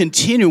 And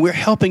we're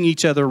helping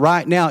each other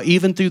right now,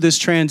 even through this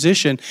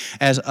transition,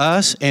 as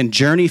us and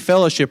Journey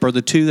Fellowship are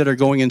the two that are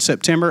going in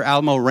September.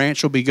 Alamo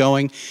Ranch will be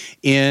going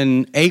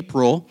in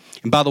April.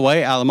 And by the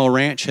way, Alamo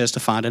Ranch has to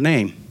find a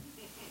name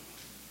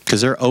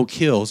because they're Oak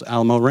Hills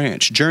Alamo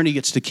Ranch. Journey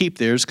gets to keep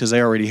theirs because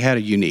they already had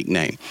a unique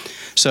name.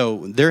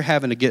 So they're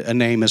having to get a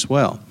name as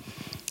well.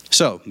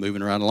 So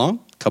moving right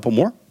along, a couple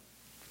more.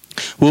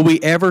 Will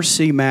we ever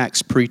see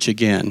Max preach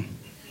again?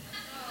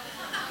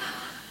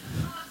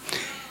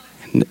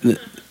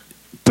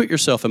 Put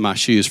yourself in my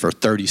shoes for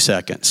 30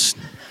 seconds.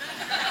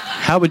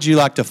 How would you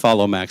like to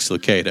follow Max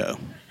Lucado?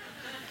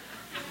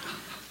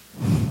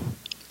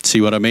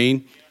 See what I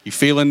mean? You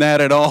feeling that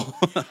at all?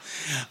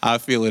 I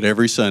feel it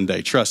every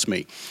Sunday, trust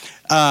me.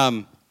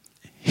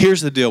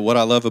 Here's the deal. What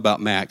I love about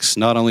Max,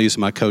 not only is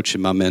my coach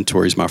and my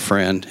mentor, he's my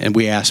friend, and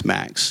we asked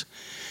Max.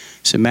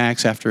 I said,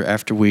 Max,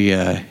 after we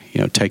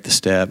take the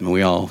step and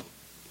we all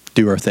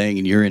do our thing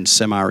and you're in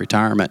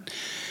semi-retirement,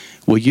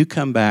 will you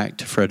come back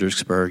to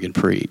Fredericksburg and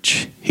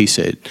preach? He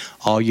said,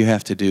 all you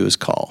have to do is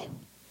call.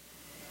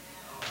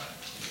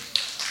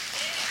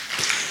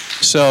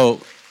 So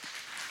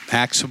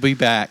Max will be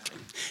back.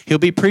 He'll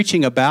be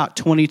preaching about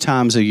 20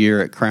 times a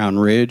year at Crown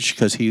Ridge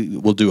because he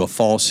will do a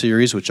fall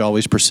series, which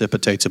always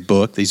precipitates a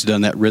book. He's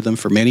done that rhythm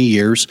for many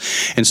years.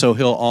 And so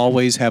he'll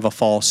always have a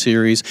fall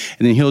series.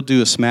 And then he'll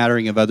do a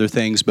smattering of other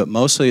things. But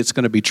mostly it's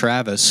going to be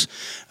Travis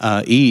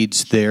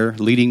Eads there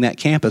leading that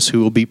campus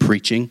who will be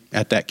preaching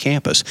at that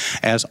campus.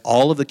 As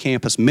all of the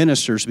campus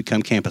ministers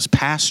become campus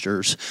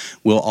pastors,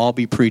 we'll all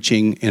be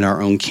preaching in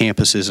our own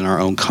campuses, in our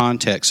own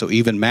context. So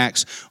even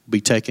Max will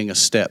be taking a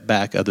step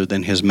back other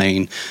than his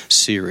main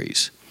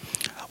series.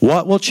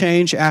 What will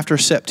change after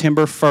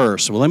September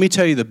 1st? Well, let me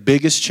tell you the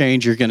biggest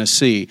change you're going to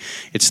see.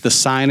 It's the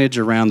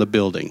signage around the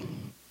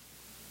building.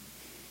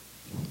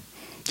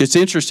 It's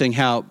interesting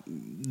how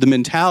the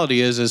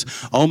mentality is,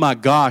 oh my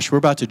gosh, we're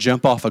about to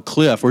jump off a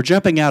cliff. We're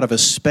jumping out of a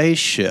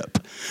spaceship.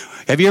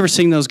 Have you ever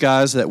seen those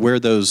guys that wear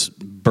those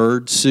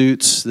bird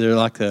suits? They're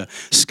like the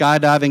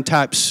skydiving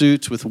type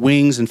suits with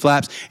wings and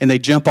flaps, and they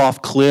jump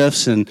off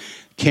cliffs and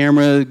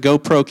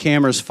GoPro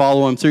cameras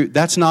follow them through.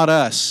 That's not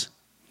us.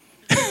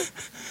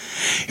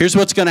 Here's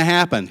what's going to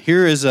happen.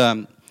 Here is,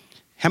 how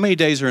many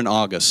days are in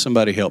August?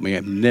 Somebody help me.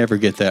 I never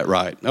get that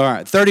right. All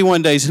right,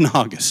 31 days in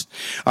August.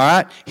 All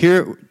right,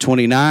 here,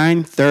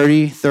 29,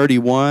 30,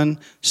 31,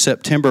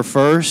 September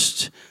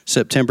 1st,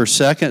 September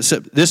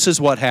 2nd. This is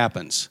what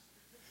happens.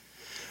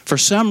 For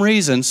some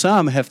reason,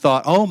 some have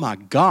thought, oh my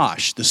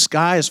gosh, the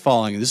sky is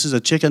falling. This is a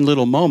Chicken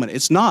Little moment.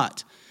 It's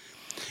not.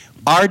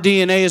 Our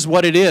DNA is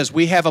what it is.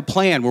 We have a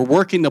plan. We're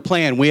working the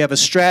plan. We have a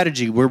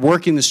strategy. We're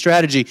working the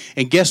strategy.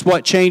 And guess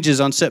what changes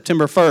on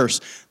September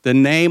 1st? The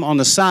name on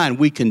the sign.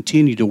 We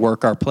continue to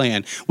work our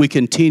plan. We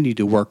continue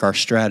to work our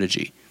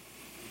strategy.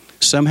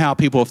 Somehow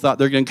people have thought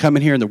they're going to come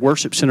in here and the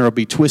worship center will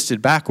be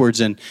twisted backwards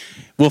and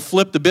we'll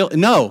flip the building.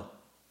 No.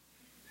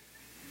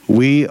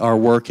 We are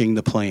working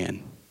the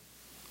plan.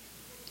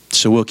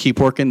 So we'll keep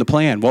working the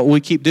plan. What will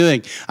we keep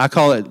doing? I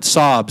call it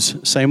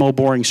SOBs, same old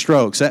boring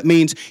strokes. That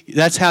means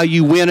that's how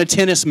you win a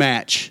tennis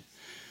match.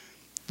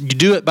 You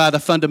do it by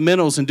the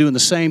fundamentals and doing the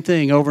same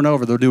thing over and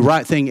over. They'll do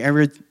right thing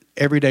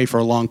every day for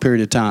a long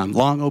period of time.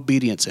 Long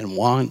obedience in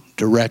one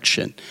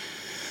direction.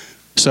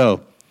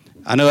 So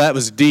I know that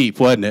was deep,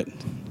 wasn't it?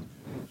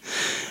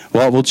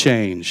 What will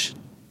change?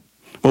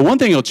 Well, one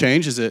thing will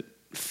change is that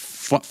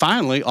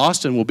finally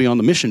Austin will be on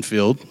the mission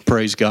field.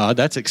 Praise God.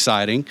 That's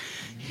exciting.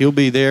 He'll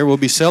be there. We'll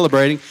be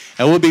celebrating.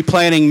 And we'll be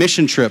planning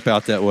mission trip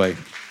out that way.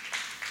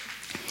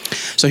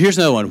 So here's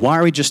another one. Why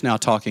are we just now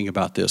talking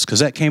about this? Because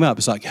that came up.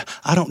 It's like,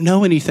 I don't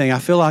know anything. I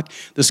feel like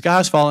the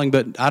sky's falling,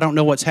 but I don't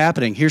know what's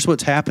happening. Here's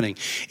what's happening.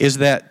 Is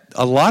that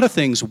a lot of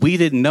things we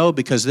didn't know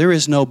because there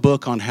is no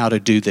book on how to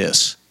do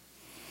this.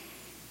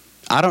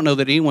 I don't know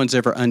that anyone's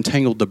ever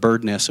untangled the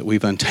bird nest that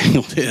we've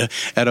untangled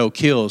at Oak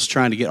Hills,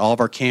 trying to get all of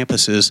our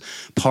campuses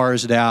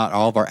parsed out,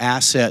 all of our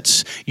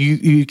assets.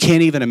 You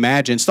can't even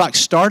imagine. It's like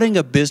starting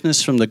a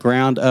business from the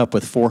ground up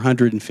with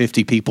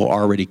 450 people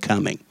already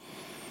coming.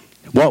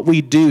 What we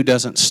do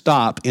doesn't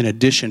stop in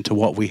addition to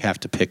what we have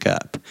to pick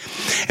up.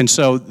 And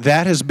so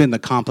that has been the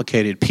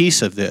complicated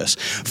piece of this.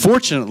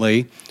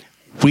 Fortunately,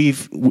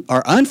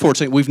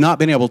 unfortunately, we've not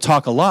been able to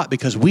talk a lot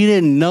because we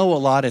didn't know a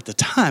lot at the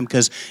time,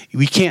 because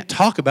we can't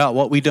talk about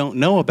what we don't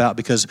know about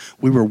because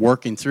we were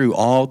working through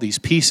all these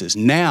pieces.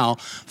 Now,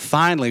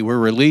 finally, we're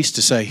released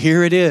to say,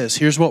 here it is.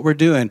 Here's what we're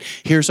doing.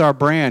 Here's our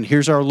brand.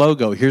 Here's our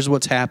logo. Here's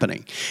what's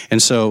happening.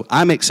 And so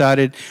I'm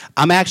excited.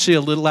 I'm actually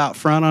a little out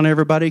front on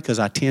everybody because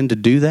I tend to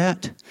do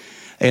that.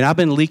 And I've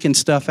been leaking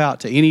stuff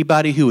out to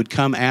anybody who would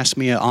come ask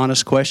me an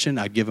honest question.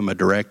 I'd give them a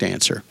direct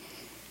answer.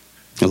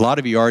 A lot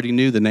of you already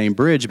knew the name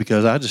Bridge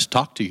because I just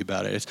talked to you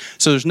about it.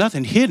 So there's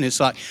nothing hidden.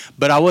 It's like,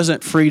 but I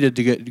wasn't free to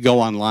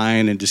go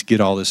online and just get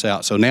all this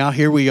out. So now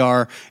here we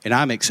are, and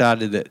I'm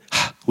excited that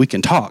we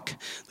can talk.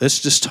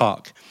 Let's just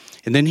talk.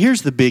 And then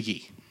here's the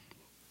biggie.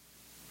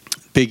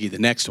 The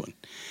next one.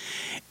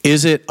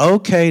 Is it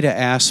okay to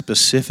ask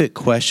specific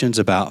questions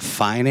about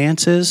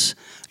finances,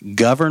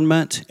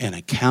 government, and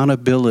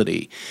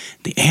accountability?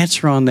 The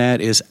answer on that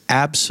is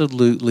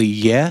absolutely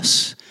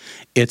yes.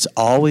 It's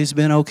always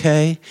been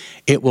okay.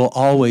 It will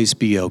always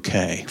be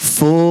okay.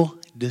 Full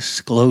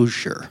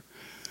disclosure.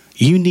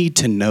 You need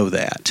to know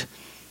that.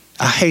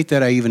 I hate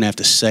that I even have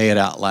to say it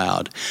out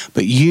loud,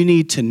 but you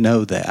need to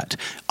know that.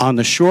 On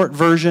the short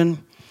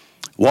version,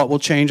 what will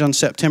change on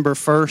September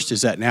 1st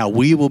is that now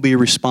we will be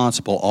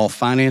responsible. All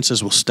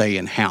finances will stay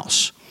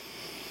in-house.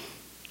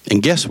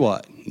 And guess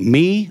what?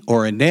 Me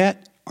or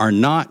Annette are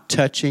not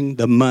touching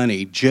the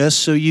money,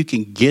 just so you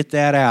can get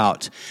that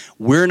out.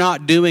 We're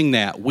not doing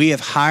that. We have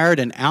hired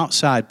an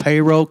outside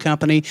payroll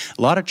company.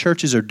 A lot of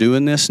churches are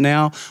doing this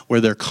now,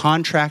 where they're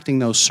contracting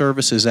those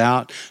services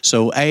out.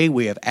 So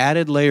we have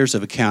added layers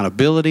of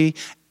accountability,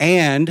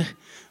 and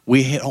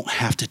we don't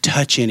have to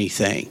touch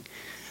anything.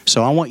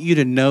 So I want you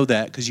to know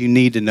that, because you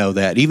need to know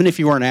that. Even if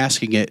you weren't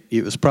asking it,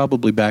 it was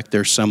probably back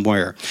there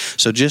somewhere.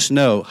 So just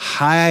know,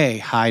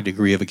 high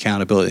degree of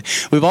accountability.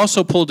 We've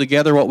also pulled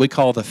together what we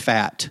call the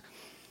FAT.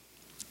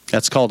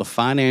 That's called a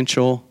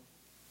Financial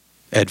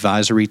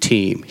Advisory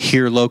Team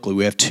here locally.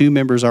 We have 2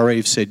 members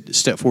already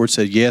stepped forward,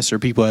 said yes, or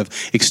people have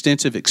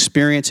extensive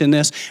experience in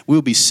this.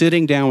 We'll be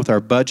sitting down with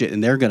our budget,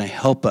 and they're going to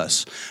help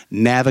us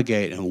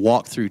navigate and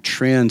walk through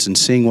trends and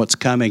seeing what's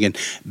coming, and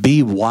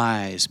be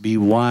wise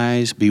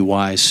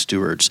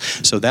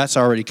stewards. So that's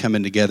already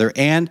coming together.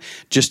 And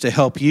just to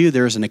help you,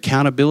 there's an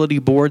accountability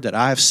board that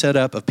I've set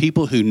up of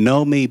people who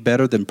know me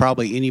better than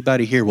probably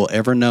anybody here will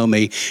ever know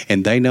me,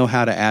 and they know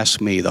how to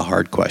ask me the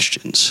hard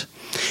questions.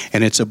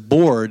 And it's a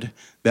board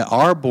that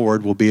our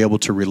board will be able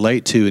to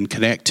relate to and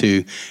connect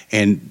to,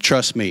 and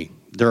trust me,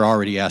 they're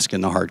already asking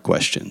the hard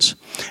questions.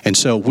 And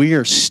so we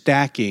are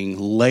stacking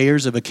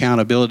layers of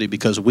accountability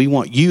because we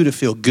want you to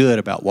feel good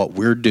about what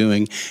we're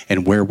doing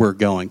and where we're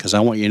going, because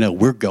I want you to know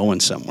we're going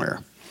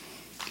somewhere.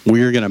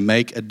 We're going to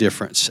make a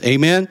difference.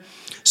 Amen?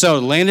 So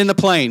landing the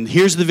plane,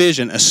 here's the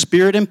vision: a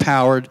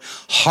spirit-empowered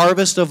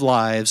harvest of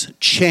lives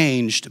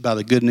changed by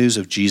the good news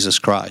of Jesus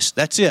Christ.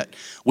 That's it.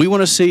 We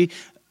want to see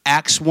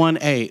Acts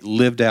 1:8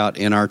 lived out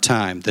in our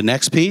time. The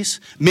next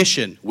piece,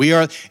 mission.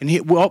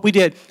 What we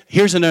did,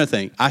 here's another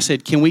thing. I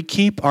said, can we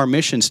keep our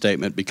mission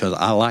statement because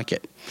I like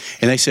it?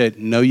 And they said,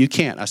 no, you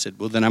can't. I said,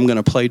 well, then I'm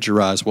going to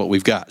plagiarize what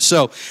we've got.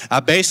 So I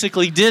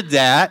basically did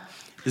that.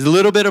 There's a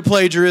little bit of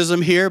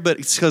plagiarism here, but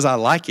it's because I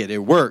like it. It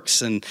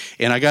works. And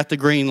I got the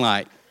green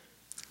light.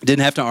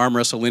 Didn't have to arm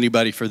wrestle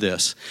anybody for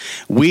this.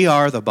 We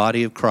are the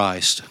body of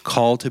Christ,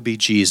 called to be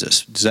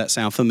Jesus. Does that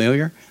sound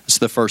familiar? That's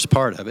the first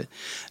part of it.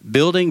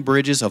 Building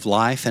bridges of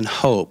life and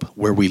hope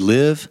where we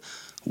live,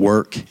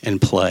 work, and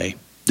play.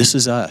 This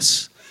is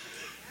us.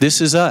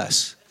 This is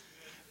us.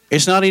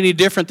 It's not any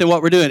different than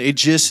what we're doing.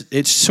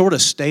 It's sort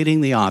of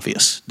stating the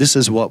obvious. This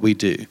is what we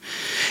do.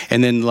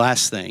 And then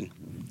last thing.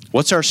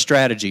 What's our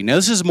strategy? Now,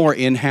 this is more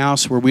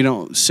in-house where we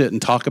don't sit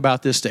and talk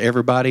about this to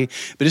everybody,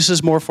 but this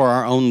is more for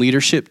our own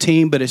leadership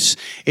team, but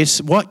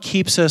it's what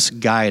keeps us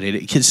guided.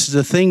 It's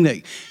the thing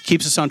that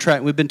keeps us on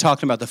track. We've been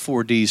talking about the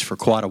 4 Ds for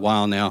quite a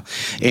while now,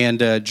 and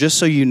just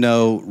so you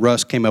know,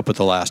 Russ came up with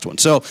the last one.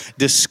 So,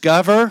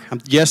 discover.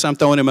 Yes, I'm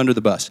throwing him under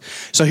the bus.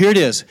 So here it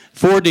is,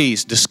 4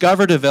 Ds.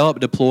 Discover, develop,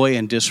 deploy,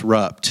 and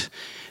disrupt.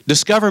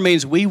 Discover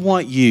means we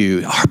want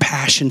you, our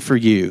passion for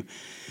you,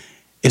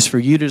 is for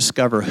you to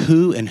discover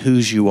who and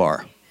whose you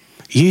are.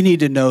 You need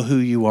to know who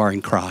you are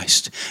in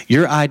Christ.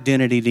 Your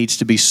identity needs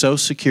to be so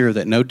secure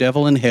that no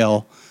devil in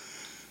hell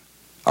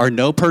or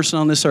no person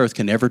on this earth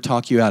can ever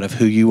talk you out of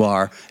who you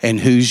are and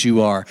whose you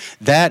are.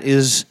 That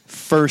is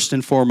first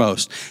and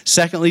foremost.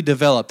 Secondly,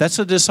 develop. That's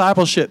a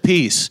discipleship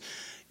piece.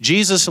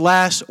 Jesus'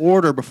 last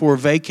order before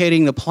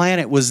vacating the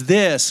planet was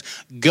this: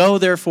 go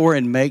therefore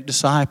and make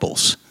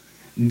disciples.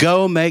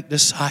 Go make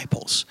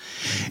disciples.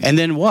 And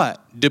then what?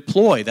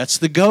 Deploy. That's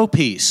the go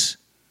piece.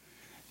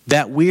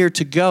 That we're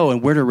to go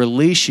and we're to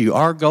release you.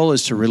 Our goal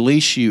is to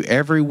release you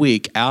every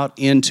week out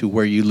into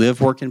where you live,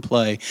 work, and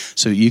play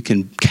so you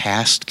can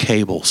cast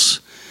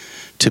cables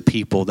to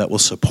people that will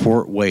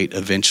support weight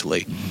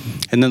eventually.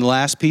 And then the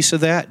last piece of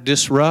that,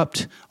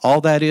 disrupt.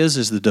 All that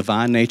is the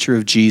divine nature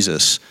of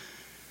Jesus.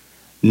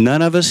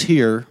 None of us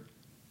here,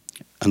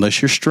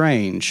 unless you're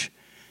strange,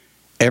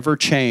 ever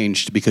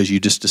changed because you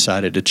just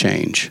decided to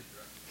change.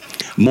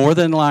 More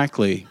than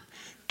likely,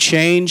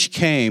 change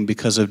came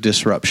because of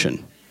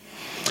disruption.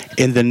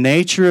 And the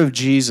nature of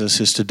Jesus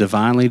is to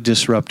divinely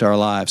disrupt our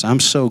lives. I'm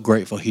so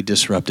grateful he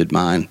disrupted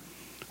mine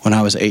when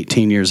I was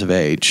 18 years of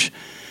age.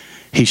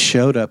 He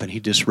showed up and he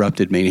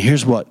disrupted me. And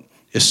here's what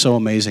is so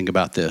amazing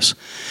about this.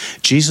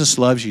 Jesus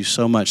loves you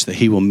so much that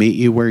he will meet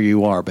you where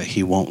you are, but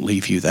he won't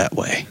leave you that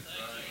way.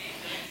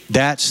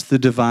 That's the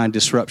divine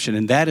disruption,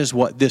 and that is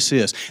what this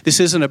is.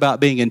 This isn't about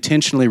being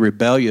intentionally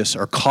rebellious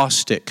or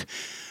caustic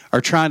or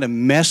trying to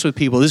mess with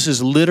people. This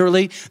is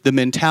literally the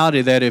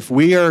mentality that if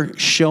we are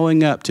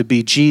showing up to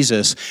be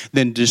Jesus,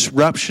 then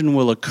disruption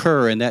will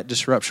occur, and that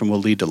disruption will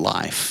lead to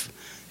life.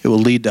 It will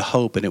lead to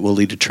hope, and it will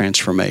lead to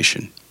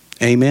transformation.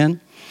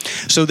 Amen?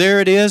 So there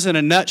it is in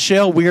a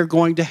nutshell. We are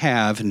going to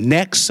have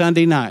next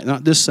Sunday night,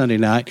 not this Sunday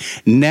night,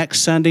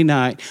 next Sunday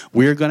night,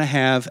 we're going to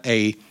have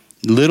a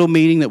little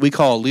meeting that we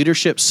call a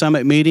Leadership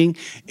Summit meeting,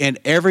 and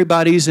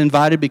everybody's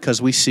invited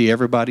because we see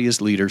everybody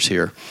as leaders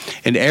here.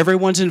 And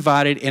everyone's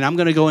invited, and I'm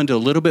going to go into a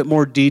little bit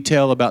more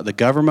detail about the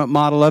government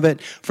model of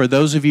it. For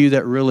those of you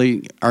that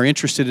really are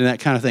interested in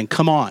that kind of thing,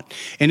 come on.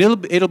 And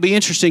it'll be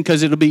interesting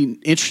because it'll be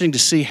interesting to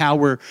see how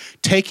we're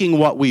taking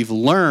what we've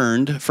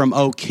learned from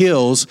Oak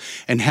Hills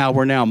and how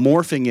we're now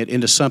morphing it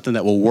into something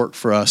that will work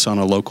for us on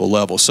a local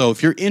level. So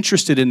if you're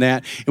interested in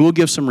that, and we'll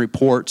give some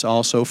reports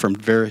also from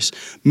various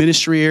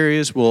ministry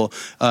areas. We'll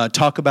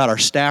talk about our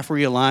staff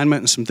realignment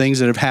and some things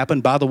that have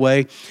happened. By the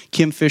way,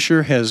 Kim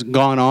Fisher has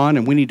gone on,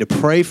 and we need to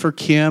pray for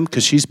Kim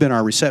because she's been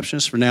our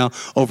receptionist for now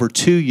over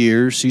 2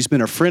 years. She's been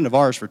a friend of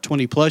ours for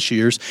 20 plus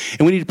years,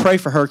 and we need to pray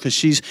for her because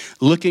she's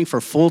looking for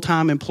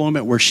full-time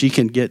employment where she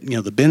can get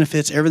the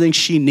benefits, everything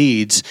she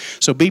needs.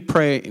 So be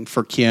praying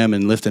for Kim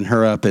and lifting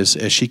her up as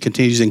she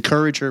continues.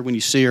 Encourage her when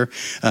you see her,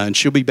 and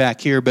she'll be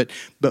back here. But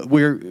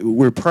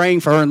we're praying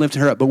for her and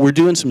lifting her up. But we're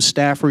doing some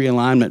staff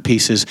realignment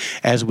pieces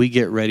as we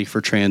get ready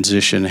for transition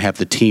and have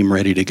the team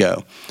ready to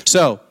go.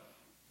 So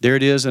there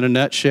it is in a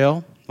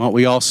nutshell. Why don't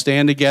we all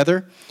stand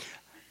together?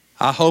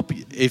 I hope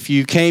if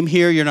you came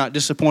here, you're not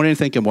disappointed and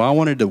thinking, well, I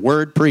wanted the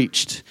word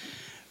preached.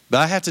 But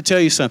I have to tell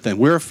you something.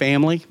 We're a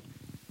family,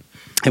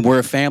 and we're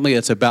a family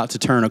that's about to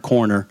turn a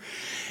corner.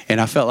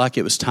 And I felt like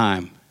it was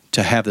time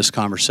to have this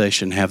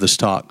conversation, have this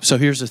talk. So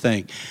here's the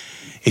thing.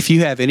 If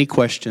you have any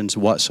questions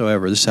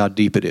whatsoever, this is how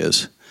deep it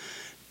is,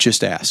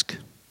 just ask.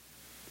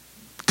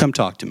 Come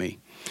talk to me.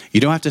 You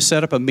don't have to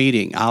set up a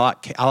meeting. I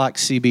like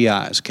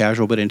CBIs,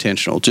 casual but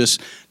intentional.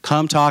 Just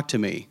come talk to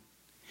me.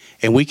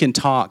 And we can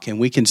talk and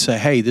we can say,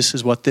 hey, this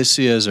is what this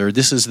is, or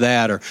this is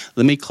that, or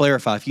let me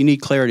clarify. If you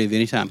need clarity of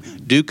any time,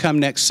 do come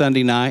next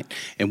Sunday night,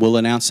 and we'll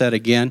announce that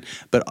again,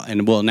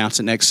 and we'll announce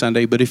it next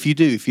Sunday. But if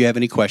you have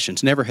any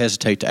questions, never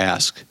hesitate to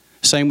ask.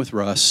 Same with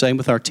Russ, same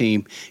with our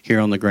team here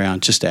on the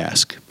ground. Just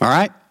ask. All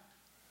right?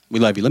 We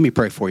love you. Let me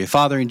pray for you.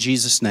 Father, in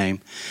Jesus' name,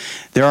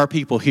 there are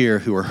people here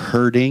who are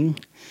hurting.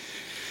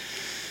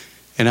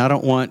 And I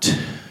don't want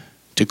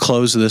to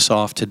close this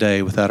off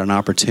today without an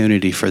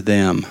opportunity for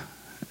them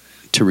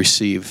to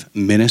receive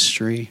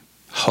ministry,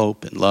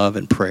 hope, and love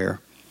and prayer.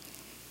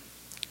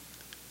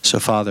 So,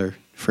 Father,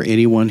 for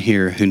anyone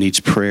here who needs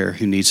prayer,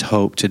 who needs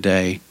hope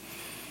today,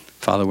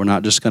 Father, we're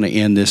not just going to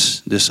end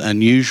this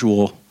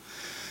unusual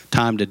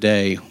time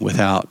today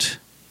without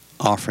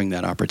offering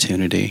that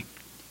opportunity.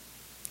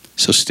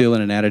 So still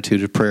in an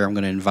attitude of prayer, I'm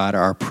going to invite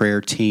our prayer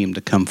team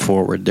to come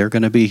forward. They're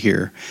going to be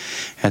here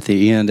at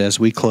the end as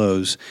we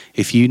close.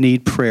 If you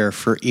need prayer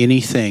for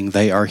anything,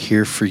 they are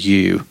here for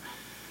you.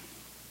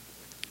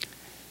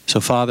 So,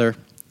 Father,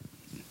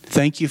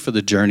 thank you for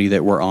the journey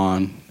that we're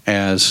on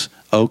as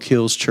Oak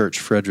Hills Church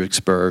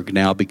Fredericksburg,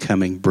 now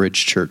becoming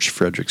Bridge Church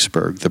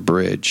Fredericksburg, the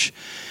bridge.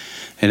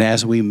 And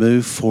as we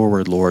move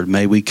forward, Lord,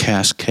 may we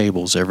cast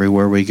cables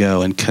everywhere we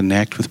go and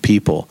connect with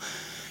people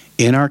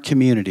in our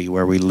community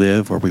where we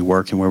live, where we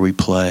work, and where we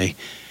play.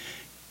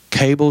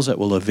 Cables that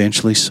will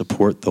eventually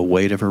support the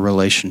weight of a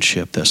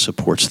relationship that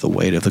supports the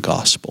weight of the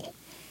gospel.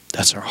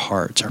 That's our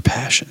heart, it's our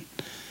passion.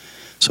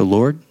 So,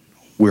 Lord,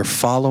 we're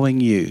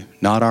following you.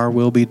 Not our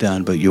will be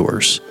done, but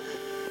yours.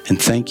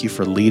 And thank you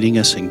for leading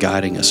us and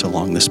guiding us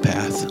along this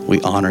path.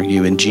 We honor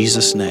you in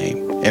Jesus'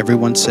 name.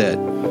 Everyone said,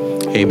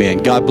 amen.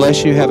 God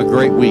bless you. Have a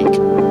great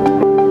week.